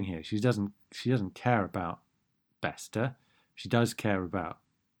she's doing here. She doesn't care about Bester. She does care about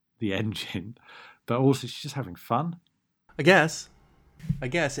the engine, but also she's just having fun. I guess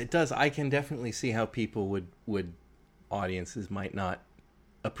it does. I can definitely see how people would audiences might not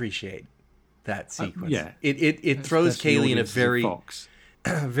appreciate that sequence. It throws Kaylee in a very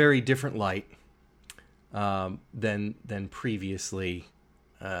very different light than previously.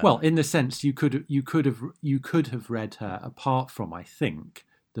 Well, in the sense you could have read her, apart from, I think,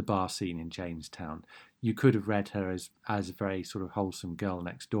 the bar scene in Janestown, you could have read her as a very sort of wholesome girl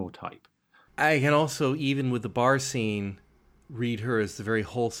next door type. I can also, even with the bar scene, read her as the very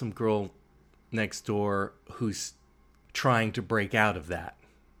wholesome girl next door who's trying to break out of that.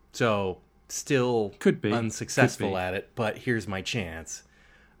 So still could be unsuccessful at it, but here's my chance.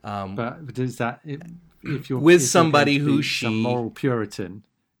 But does that, if you're with somebody who some moral Puritan,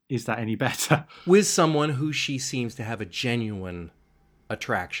 is that any better? With someone who she seems to have a genuine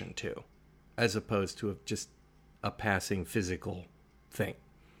attraction to, as opposed to just a passing physical thing.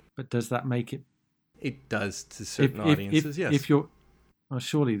 But does that make it? It does to certain audiences, yes. If you're, well,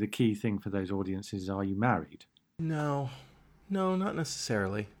 surely the key thing for those audiences is, are you married? No, not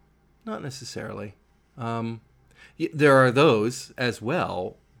necessarily. Not necessarily. There are those as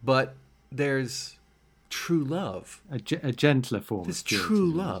well, but there's true love. A gentler form. There's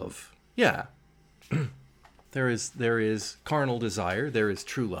true love. Yeah. There is carnal desire, there is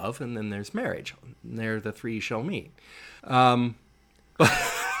true love, and then there's marriage. And there the three shall meet. But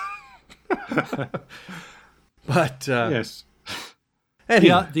yes.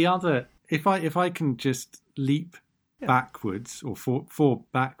 Anyway. The other, if I can just leap backwards or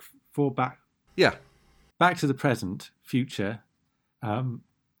back to the present, future,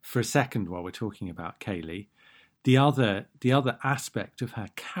 for a second while we're talking about Kaylee, the other aspect of her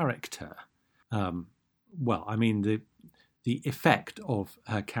character, well, I mean the effect of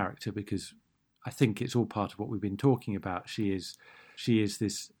her character, because I think it's all part of what we've been talking about. She is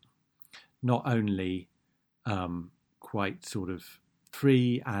this not only quite sort of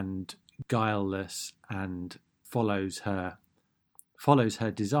free and guileless and follows her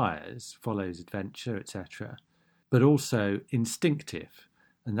desires, follows adventure, etc., but also instinctive,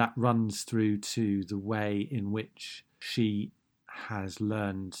 and that runs through to the way in which she has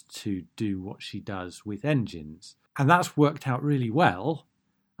learned to do what she does with engines, and that's worked out really well.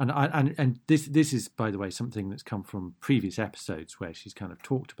 And this is, by the way, something that's come from previous episodes where she's kind of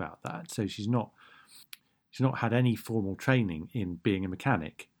talked about that. So she's not had any formal training in being a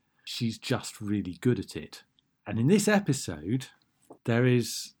mechanic. She's just really good at it. And in this episode, there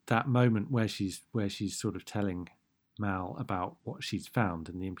is that moment where she's sort of telling Mal about what she's found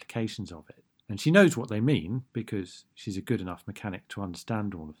and the implications of it. And she knows what they mean because she's a good enough mechanic to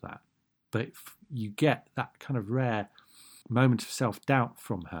understand all of that. But you get that kind of rare moment of self-doubt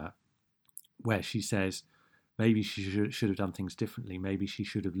from her where she says maybe she should have done things differently, maybe she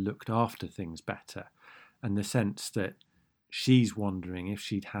should have looked after things better, and the sense that she's wondering if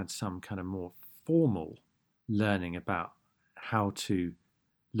she'd had some kind of more formal learning about how to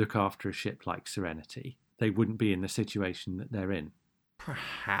look after a ship like Serenity, they wouldn't be in the situation that they're in.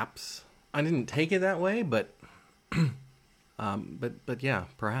 Perhaps. I didn't take it that way, but but yeah,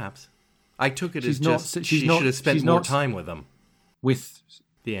 perhaps. I took it as just she should have spent more time with them. With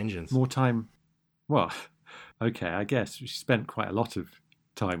the engines. More time. Well, okay, I guess she spent quite a lot of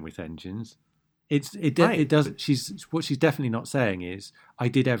time with engines. It does. What she's definitely not saying is, I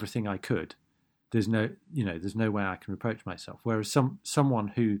did everything I could. There's no way I can reproach myself. Whereas someone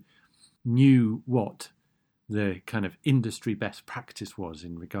who knew what the kind of industry best practice was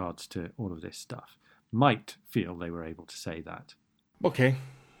in regards to all of this stuff might feel they were able to say that. Okay.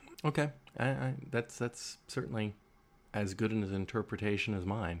 That's certainly as good an interpretation as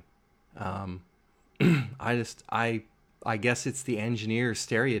mine. I guess it's the engineer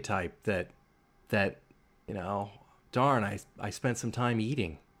stereotype that darn, I spent some time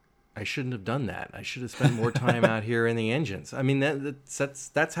eating. I shouldn't have done that. I should have spent more time out here in the engines. I mean,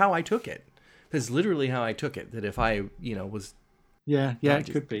 that's how I took it. That's literally how I took it. That if I was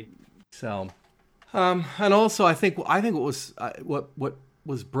it could be. So, and also I think what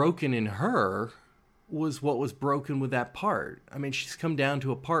was broken in her was what was broken with that part. I mean, she's come down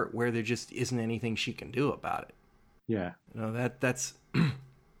to a part where there just isn't anything she can do about it. Yeah. That's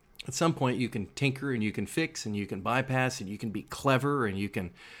at some point you can tinker and you can fix and you can bypass and you can be clever and you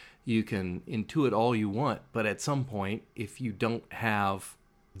can intuit all you want. But at some point, if you don't have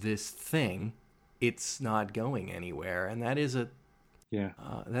this thing, it's not going anywhere. And that is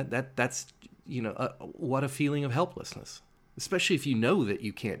that's what a feeling of helplessness, especially if you know that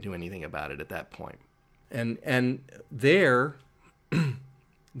you can't do anything about it at that point. And there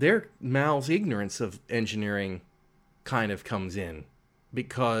Mal's ignorance of engineering kind of comes in,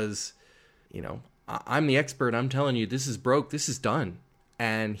 because, I'm the expert. I'm telling you, this is broke. This is done.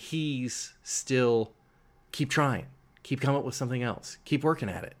 And he's still keep trying, keep coming up with something else, keep working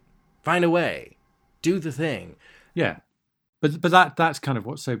at it, find a way, do the thing. Yeah. But that's kind of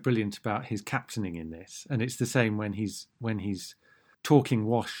what's so brilliant about his captaining in this. And it's the same when he's talking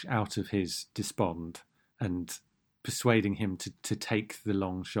Wash out of his despond and persuading him to take the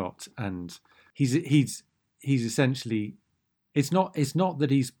long shot. And he's essentially, it's not that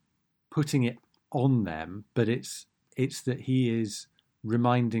he's putting it on them, but it's that he is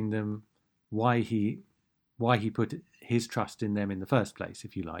reminding them why he put his trust in them in the first place,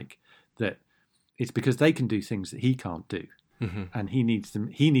 if you like, that it's because they can do things that he can't do. Mm-hmm. And he needs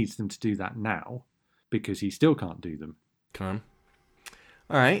them to do that now, because he still can't do them. Come.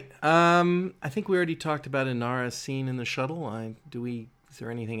 All right. I think we already talked about Inara's scene in the shuttle. Is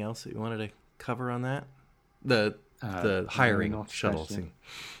there anything else that you wanted to cover on that? The hiring shuttle scene.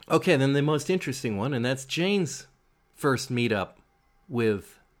 Okay, then the most interesting one, and that's Jane's first meetup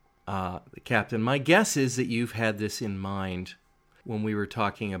with the captain. My guess is that you've had this in mind when we were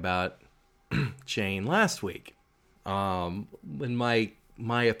talking about Jane last week. When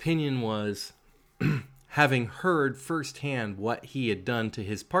my opinion was, having heard firsthand what he had done to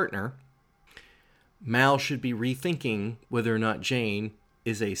his partner, Mal should be rethinking whether or not Jane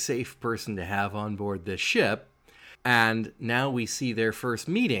is a safe person to have on board this ship. And now we see their first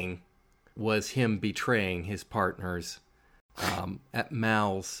meeting was him betraying his partners at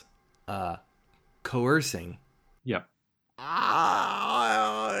Mal's coercing. Yep.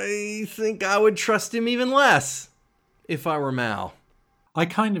 I think I would trust him even less if I were Mal. I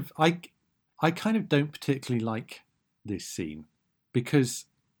kind of don't particularly like this scene, because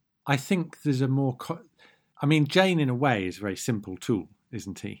I think there's a more... Jane, in a way, is a very simple tool,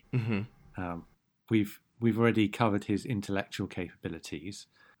 isn't he? Mm-hmm. We've already covered his intellectual capabilities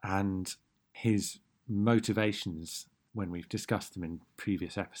and his motivations when we've discussed them in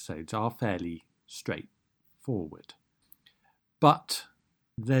previous episodes are fairly straightforward. But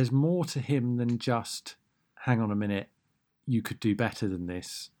there's more to him than just, hang on a minute, you could do better than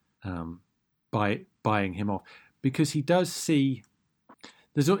this, by buying him off. Because he does see...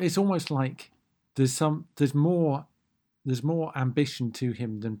 It's almost like there's more ambition to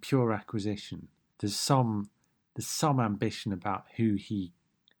him than pure acquisition. There's some ambition about who he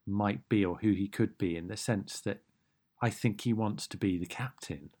might be or who he could be, in the sense that I think he wants to be the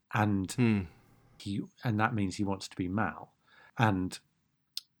captain, and that means he wants to be Mal. And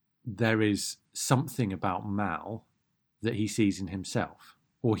there is something about Mal that he sees in himself,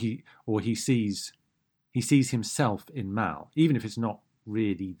 or he sees himself in Mal, even if it's not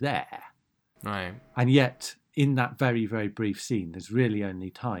really there. Right. And yet, in that very, very brief scene, there's really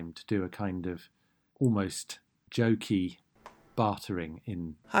only time to do a kind of almost jokey bartering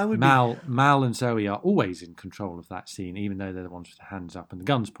in Mal and Zoe are always in control of that scene, even though they're the ones with their hands up and the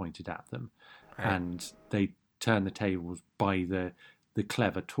guns pointed at them. Right. And they turn the tables by the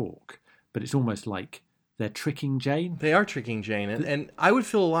clever talk. But it's almost like they're tricking Jane. They are tricking Jane. And I would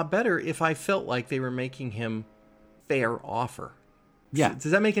feel a lot better if I felt like they were making him fair offer. Yeah.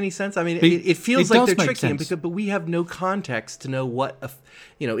 Does that make any sense? I mean, it feels like they're tricking sense. him, but we have no context to know what,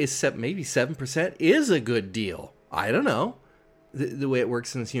 is maybe 7% is a good deal. I don't know. The way it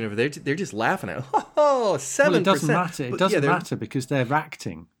works in this universe, they're just laughing at it. Oh, 7%. Well, it doesn't matter. It doesn't matter, because they're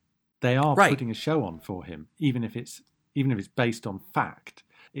acting. They are putting a show on for him, even if it's based on fact.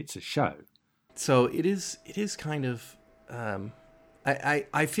 It's a show. So it is kind of.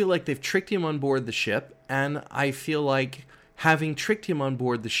 I feel like they've tricked him on board the ship, and I feel like, having tricked him on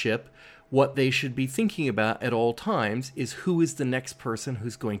board the ship, what they should be thinking about at all times is who is the next person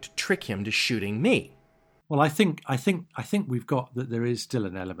who's going to trick him to shooting me. Well, I think we've got that there is still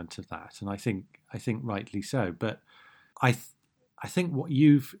an element of that, and I think rightly so. But I think what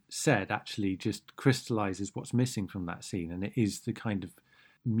you've said actually just crystallizes what's missing from that scene, and it is the kind of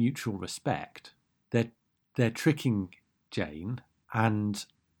mutual respect. They're tricking Jane, and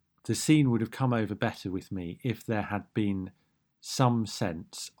the scene would have come over better with me if there had been some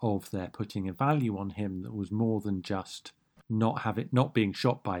sense of their putting a value on him that was more than just not being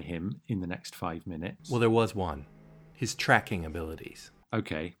shot by him in the next 5 minutes. Well, there was one. His tracking abilities.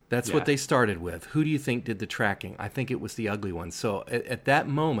 Okay. That's what they started with. Who do you think did the tracking? I think it was the ugly one. So at that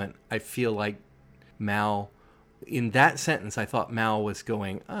moment, I feel like Mal, in that sentence, I thought Mal was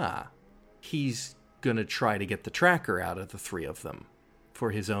going, he's going to try to get the tracker out of the three of them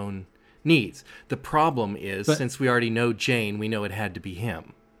for his own needs. The problem is, since we already know Jane, we know it had to be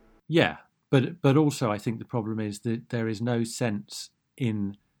him. Yeah, but also I think the problem is that there is no sense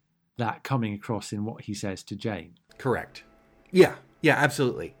in that coming across in what he says to Jane. Correct. Yeah,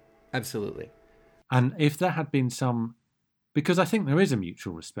 absolutely. Absolutely. And if there had been some... Because I think there is a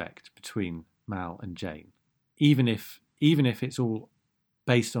mutual respect between Mal and Jane, even if it's all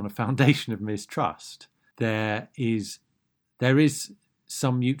based on a foundation of mistrust, there is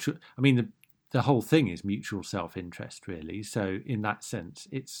some mutual... I mean, the whole thing is mutual self-interest, really. So in that sense,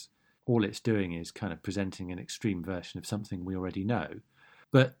 it's doing is kind of presenting an extreme version of something we already know.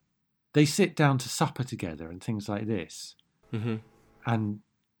 But they sit down to supper together and things like this. Mm-hmm. And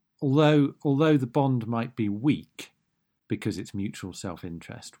although the bond might be weak because it's mutual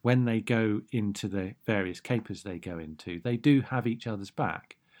self-interest, when they go into the various capers they go into, they do have each other's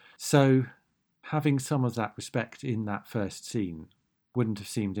back. So having some of that respect in that first scene wouldn't have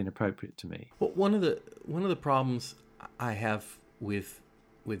seemed inappropriate to me. Well, one of the problems I have with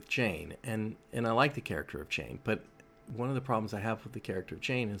Jane, and I like the character of Jane, but one of the problems I have with the character of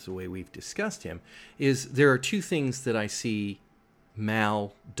Jane is the way we've discussed him, is there are two things that I see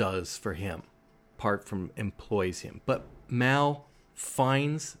Mal does for him, apart from employs him. But Mal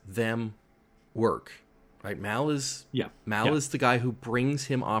finds them work, right? Mal is the guy who brings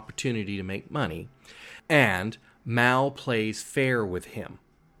him opportunity to make money, and Mal plays fair with him.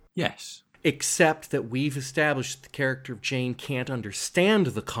 Yes. Except that we've established the character of Jane can't understand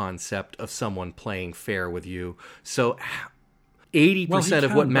the concept of someone playing fair with you. So 80%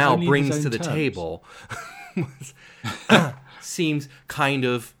 of what Mal brings to the table seems kind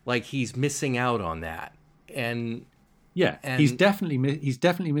of like he's missing out on that. And he's definitely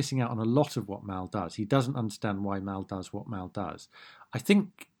missing out on a lot of what Mal does. He doesn't understand why Mal does what Mal does. I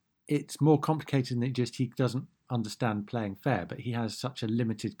think it's more complicated than just he doesn't understand playing fair, but he has such a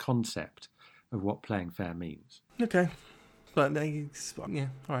limited concept of what playing fair means. Okay. But all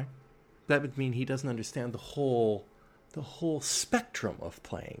right. That would mean he doesn't understand the whole spectrum of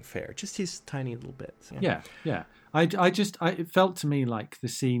playing fair, just his tiny little bits. Yeah. It felt to me like the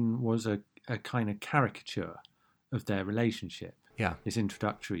scene was a kind of caricature of their relationship. Yeah. This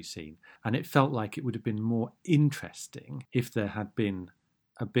introductory scene. And it felt like it would have been more interesting if there had been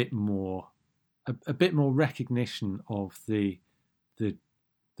a bit more recognition of the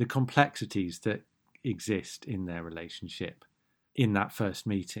complexities that exist in their relationship in that first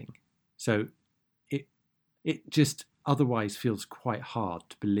meeting. So it just otherwise feels quite hard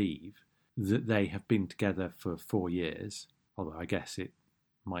to believe that they have been together for 4 years, although I guess it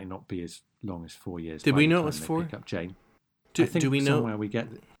might not be as long as 4 years. Did we know it was 4? Pick up Jane. Do we know? Somewhere we get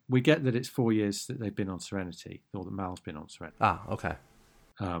that it's 4 years that they've been on Serenity, or that Mal's been on Serenity. Ah, okay.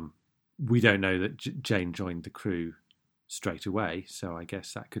 We don't know that Jane joined the crew straight away, so I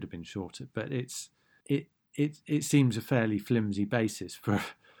guess that could have been shorter. But it seems a fairly flimsy basis for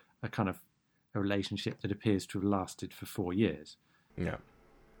a kind of a relationship that appears to have lasted for 4 years. Yeah.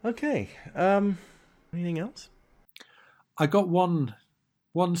 Okay. Anything else? I got one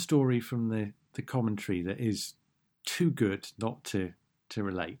story from the commentary that is too good not to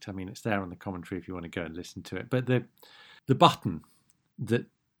relate. I mean, it's there on the commentary if you want to go and listen to it. But the button that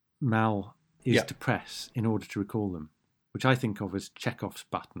Mal is to press in order to recall them, which I think of as Chekhov's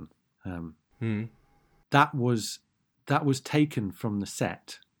button. That was taken from the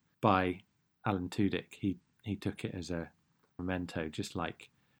set by Alan Tudyk. He took it as a memento, just like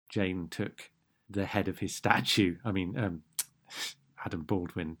Jane took the head of his statue. I mean, Adam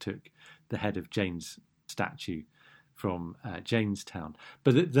Baldwin took the head of Jane's statue from Janestown.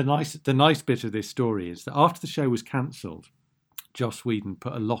 But the nice bit of this story is that after the show was cancelled, Joss Whedon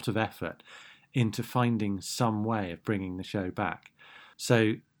put a lot of effort into finding some way of bringing the show back.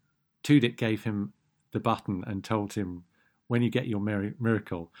 So Tudyk gave him the button and told him, when you get your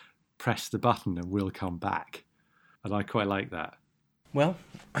miracle, press the button and we'll come back. And I quite like that. Well,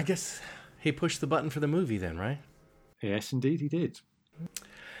 I guess he pushed the button for the movie then, right? Yes, indeed he did.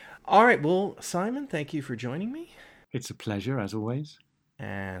 All right, well, Simon, thank you for joining me. It's a pleasure, as always.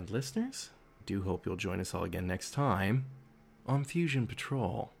 And listeners, do hope you'll join us all again next time on Fusion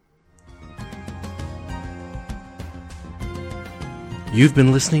Patrol. You've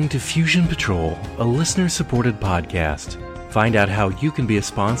been listening to Fusion Patrol, a listener-supported podcast. Find out how you can be a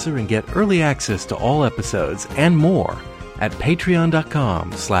sponsor and get early access to all episodes and more at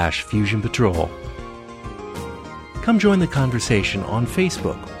patreon.com/Fusion Patrol. Come join the conversation on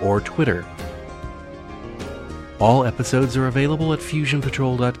Facebook or Twitter. All episodes are available at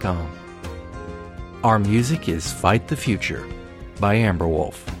FusionPatrol.com. Our music is Fight the Future by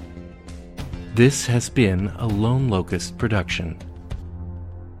Amberwolf. This has been a Lone Locust production.